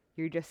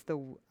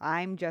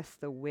 I'm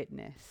just the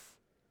witness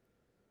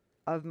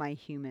of my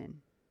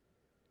human.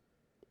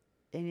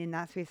 And in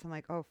that space, I'm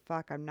like, oh,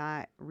 fuck, I'm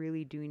not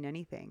really doing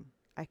anything.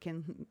 I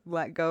can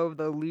let go of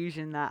the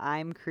illusion that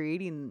I'm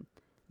creating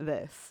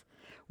this.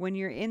 When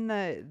you're in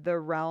the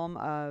realm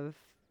of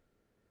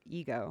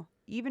ego,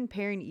 even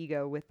pairing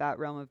ego with that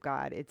realm of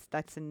God,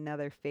 that's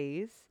another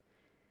phase.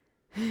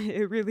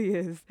 It really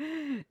is.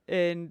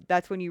 And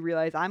that's when you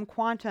realize I'm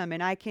quantum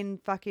and I can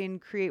fucking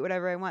create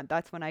whatever I want.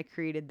 That's when I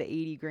created the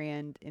 80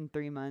 grand in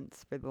 3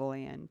 months for the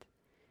land.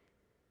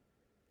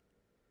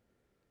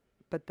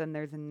 But then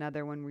there's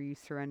another one where you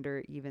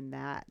surrender even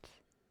that.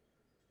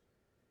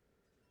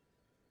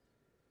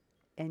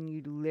 And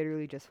you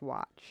literally just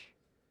watch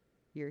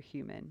your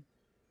human.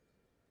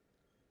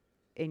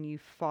 And you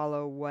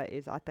follow what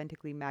is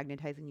authentically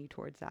magnetizing you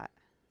towards that.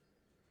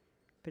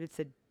 But it's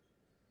a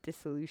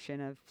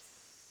dissolution of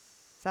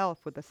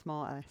self with a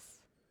small s.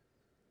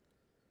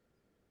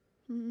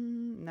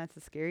 And that's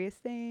the scariest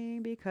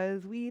thing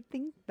because we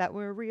think that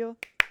we're real.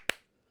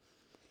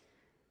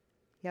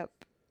 Yep.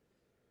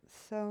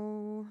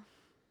 So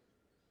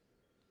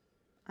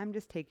I'm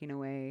just taking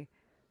away,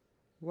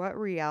 what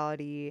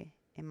reality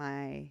am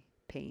I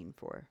paying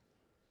for?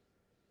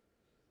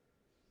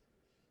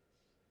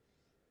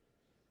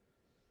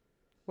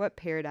 What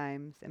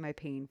paradigms am I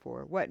paying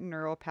for? What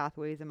neural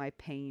pathways am I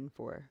paying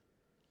for?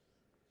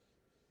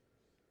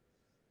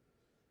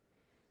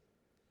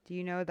 Do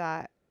you know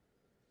that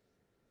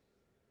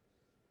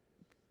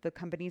the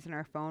companies in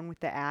our phone with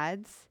the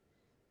ads,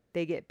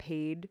 they get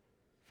paid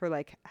for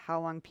like how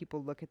long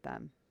people look at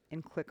them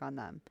and click on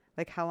them?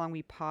 Like how long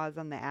we pause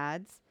on the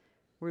ads?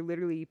 We're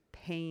literally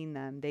paying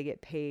them. They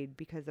get paid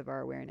because of our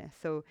awareness.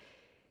 So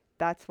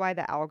that's why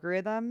the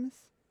algorithms,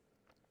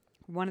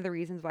 one of the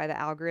reasons why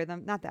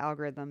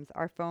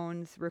our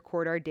phones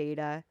record our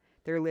data.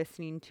 They're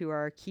listening to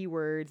our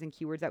keywords and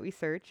keywords that we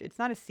search. It's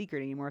not a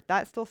secret anymore. If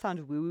that still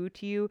sounds woo-woo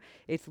to you,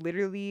 it's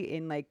literally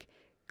in like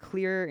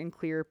clearer and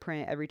clearer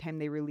print every time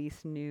they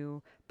release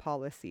new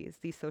policies,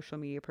 these social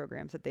media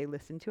programs, that they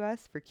listen to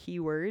us for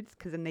keywords,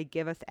 because then they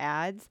give us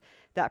ads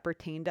that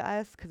pertain to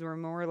us, because we're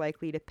more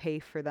likely to pay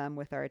for them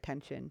with our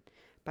attention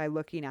by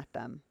looking at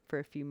them for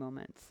a few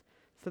moments.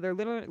 So they're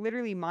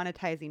literally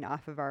monetizing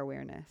off of our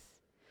awareness.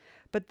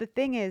 But the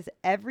thing is,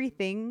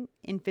 everything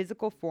in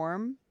physical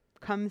form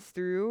comes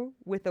through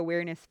with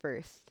awareness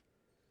first.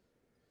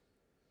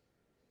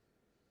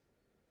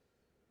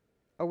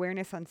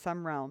 Awareness on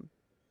some realm.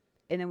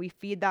 And then we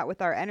feed that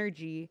with our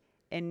energy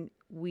and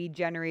we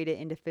generate it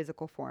into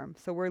physical form.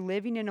 So we're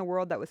living in a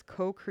world that was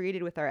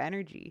co-created with our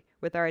energy,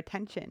 with our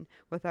attention,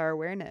 with our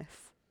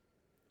awareness.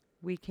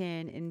 We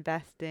can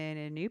invest in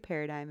a new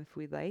paradigm if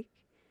we'd like.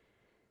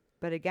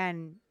 But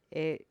again,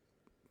 it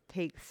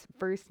takes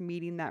first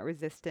meeting that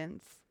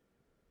resistance.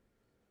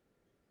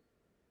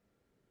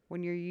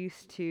 When you're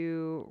used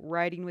to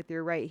writing with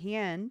your right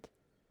hand,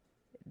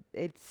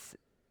 it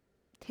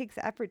takes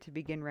effort to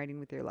begin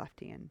writing with your left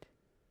hand.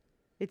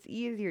 It's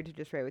easier to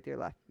just write with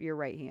your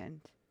right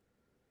hand.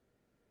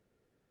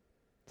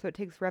 So it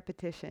takes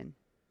repetition.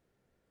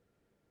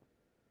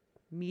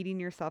 Meeting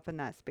yourself in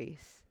that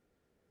space.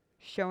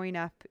 Showing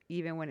up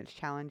even when it's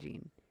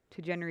challenging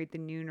to generate the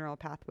new neural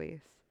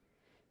pathways.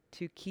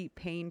 To keep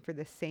paying for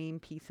the same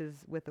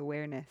pieces with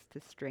awareness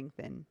to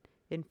strengthen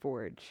and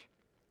forge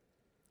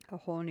a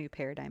whole new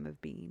paradigm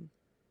of being.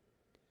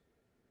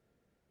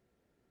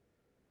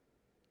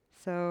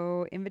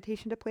 So,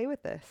 invitation to play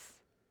with this.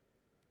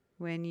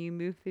 When you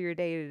move through your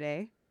day to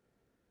day,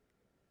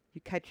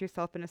 you catch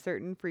yourself in a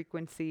certain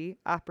frequency,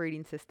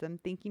 operating system,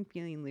 thinking,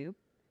 feeling loop.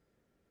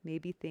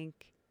 Maybe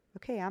think,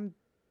 okay, I'm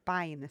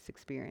buying this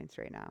experience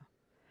right now.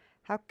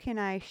 How can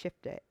I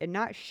shift it? And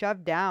not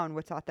shove down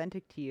what's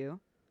authentic to you,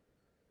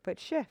 but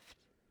shift.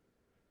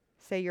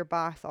 Say your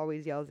boss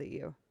always yells at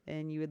you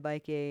and you would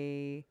like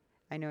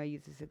I know I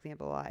use this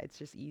example a lot, it's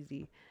just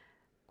easy,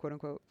 quote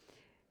unquote.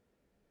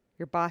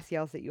 Your boss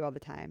yells at you all the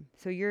time.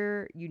 So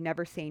you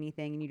never say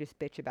anything and you just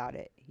bitch about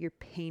it. You're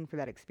paying for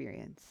that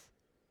experience.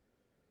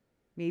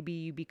 Maybe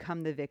you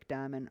become the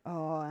victim and,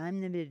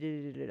 I'm the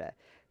da-da-da-da-da.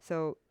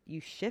 So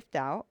you shift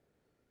out.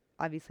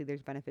 Obviously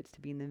there's benefits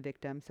to being the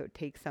victim. So it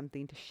takes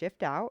something to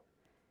shift out.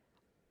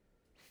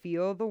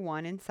 Feel the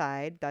one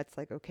inside that's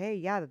like, okay,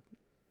 yeah,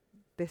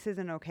 this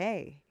isn't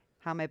okay,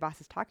 how my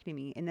boss is talking to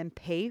me. And then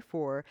pay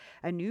for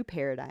a new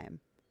paradigm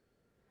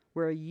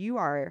where you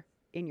are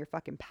in your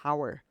fucking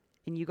power.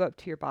 And you go up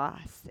to your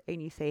boss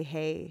and you say,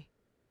 hey,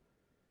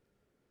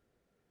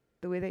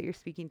 the way that you're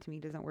speaking to me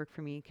doesn't work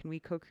for me. Can we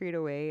co-create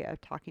a way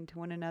of talking to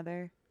one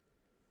another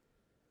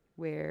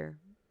where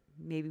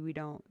maybe we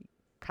don't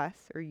cuss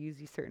or use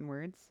these certain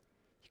words?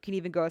 You can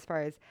even go as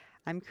far as,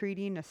 I'm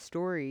creating a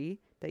story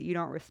that you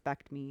don't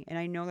respect me. And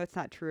I know that's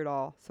not true at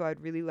all. So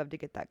I'd really love to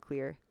get that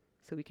clear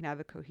so we can have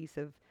a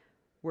cohesive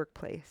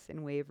workplace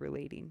and way of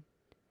relating.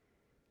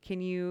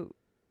 Can you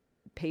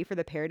pay for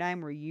the paradigm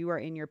where you are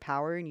in your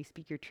power and you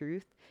speak your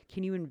truth?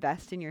 Can you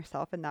invest in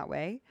yourself in that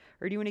way?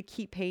 Or do you want to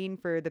keep paying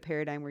for the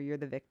paradigm where you're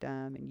the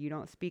victim and you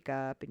don't speak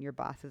up and your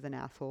boss is an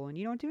asshole and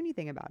you don't do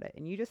anything about it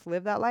and you just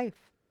live that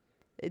life?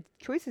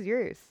 Choice is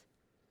yours.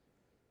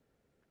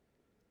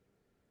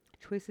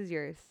 Choice is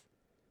yours.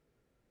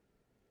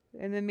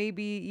 And then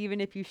maybe even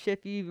if you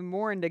shift even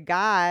more into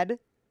God,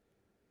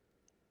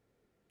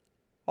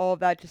 all of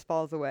that just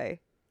falls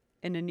away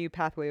and a new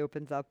pathway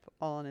opens up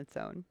all on its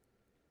own.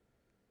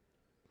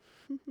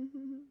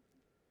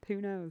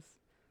 Who knows?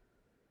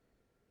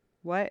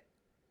 What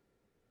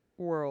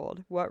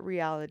world, what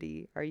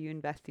reality are you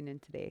investing in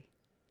today?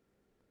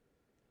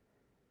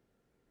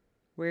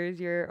 Where is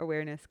your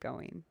awareness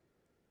going?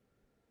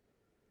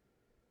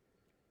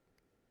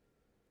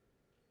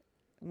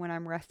 When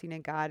I'm resting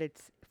in God,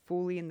 it's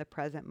fully in the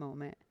present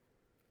moment.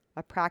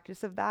 A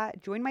practice of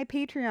that, join my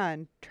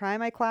Patreon, try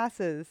my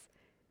classes.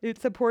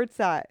 It supports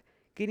that.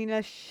 Getting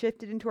us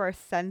shifted into our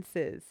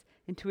senses,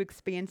 into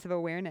expansive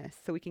awareness,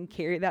 so we can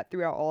carry that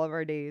throughout all of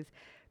our days,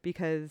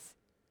 because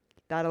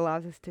that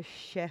allows us to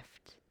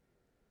shift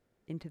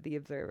into the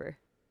observer.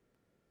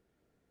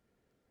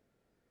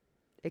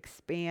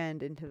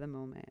 Expand into the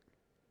moment.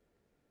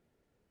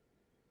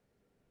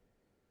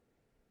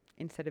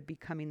 Instead of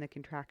becoming the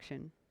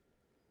contraction.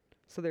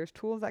 So there's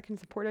tools that can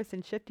support us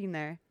in shifting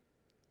there.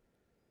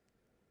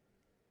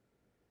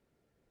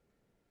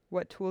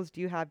 What tools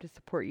do you have to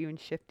support you in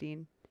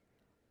shifting?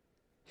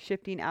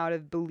 Shifting out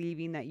of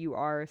believing that you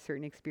are a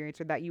certain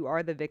experience or that you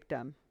are the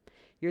victim.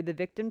 You're the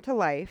victim to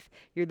life.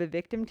 You're the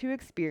victim to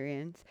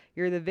experience.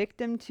 You're the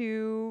victim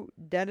to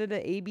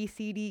A, B,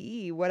 C,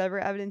 D, E, whatever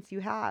evidence you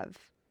have.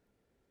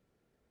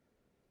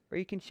 Or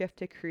you can shift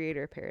to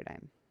creator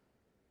paradigm.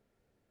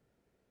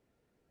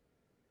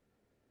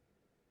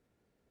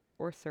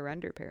 Or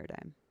surrender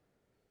paradigm.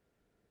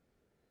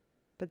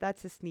 But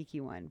that's a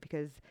sneaky one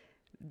because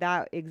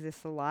that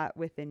exists a lot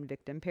within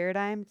victim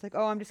paradigm. It's like,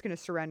 I'm just going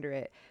to surrender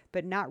it.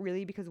 But not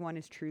really because one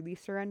is truly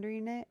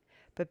surrendering it,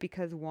 but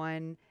because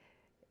one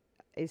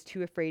is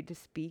too afraid to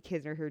speak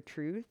his or her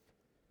truth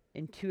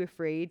and too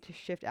afraid to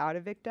shift out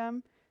of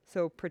victim.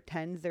 So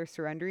pretends they're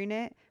surrendering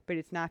it, but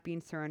it's not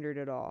being surrendered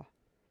at all.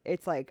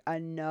 It's like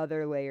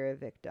another layer of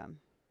victim.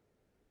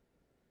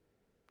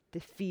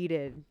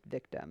 Defeated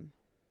victim.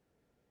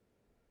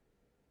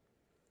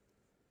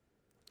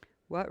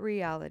 What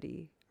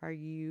reality are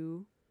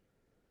you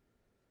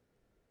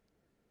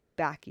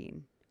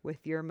backing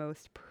with your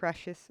most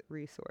precious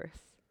resource?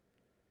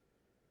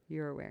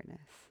 Your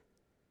awareness.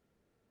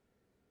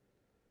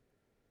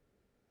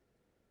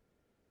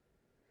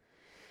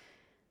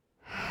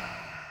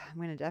 I'm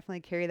going to definitely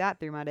carry that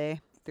through my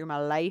day, through my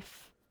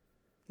life.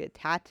 Get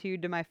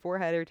tattooed to my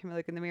forehead every time I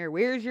look in the mirror.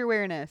 Where's your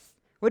awareness?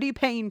 What are you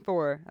paying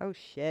for? Oh,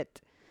 shit.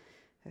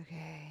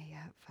 Okay,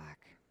 yeah, fuck.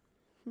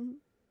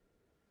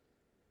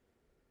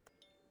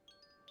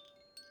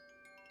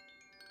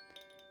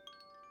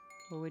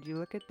 Well, would you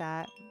look at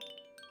that?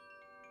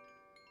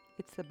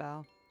 It's the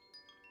bell.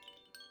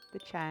 The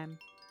chime.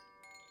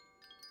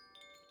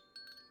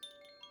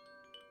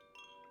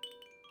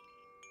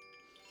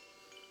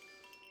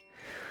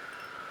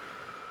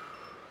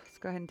 Let's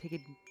go ahead and take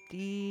a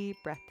deep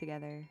breath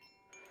together.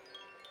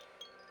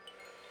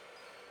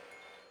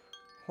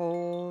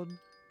 Hold.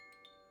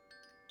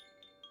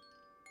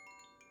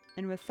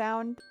 And with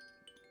sound,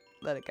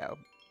 let it go.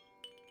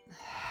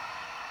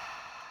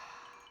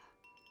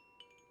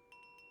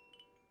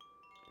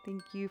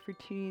 Thank you for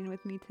tuning in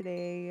with me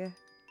today.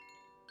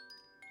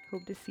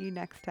 Hope to see you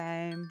next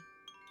time.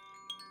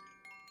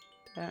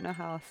 I don't know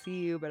how I'll see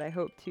you, but I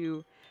hope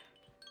to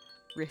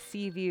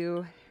receive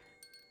you.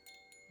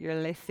 You're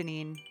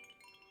listening.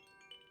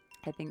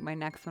 I think my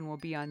next one will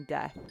be on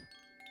death.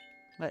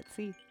 Let's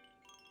see.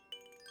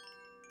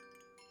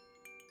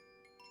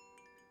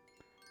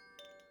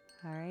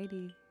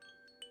 Alrighty.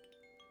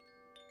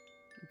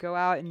 Go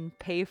out and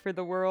pay for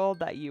the world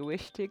that you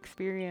wish to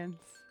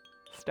experience.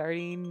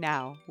 Starting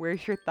now.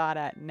 Where's your thought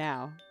at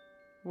now?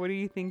 What are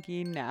you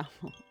thinking now?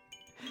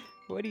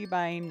 What are you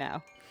buying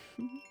now?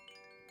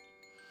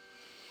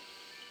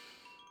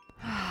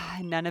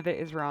 None of it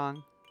is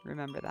wrong.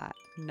 Remember that.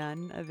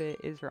 None of it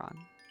is wrong.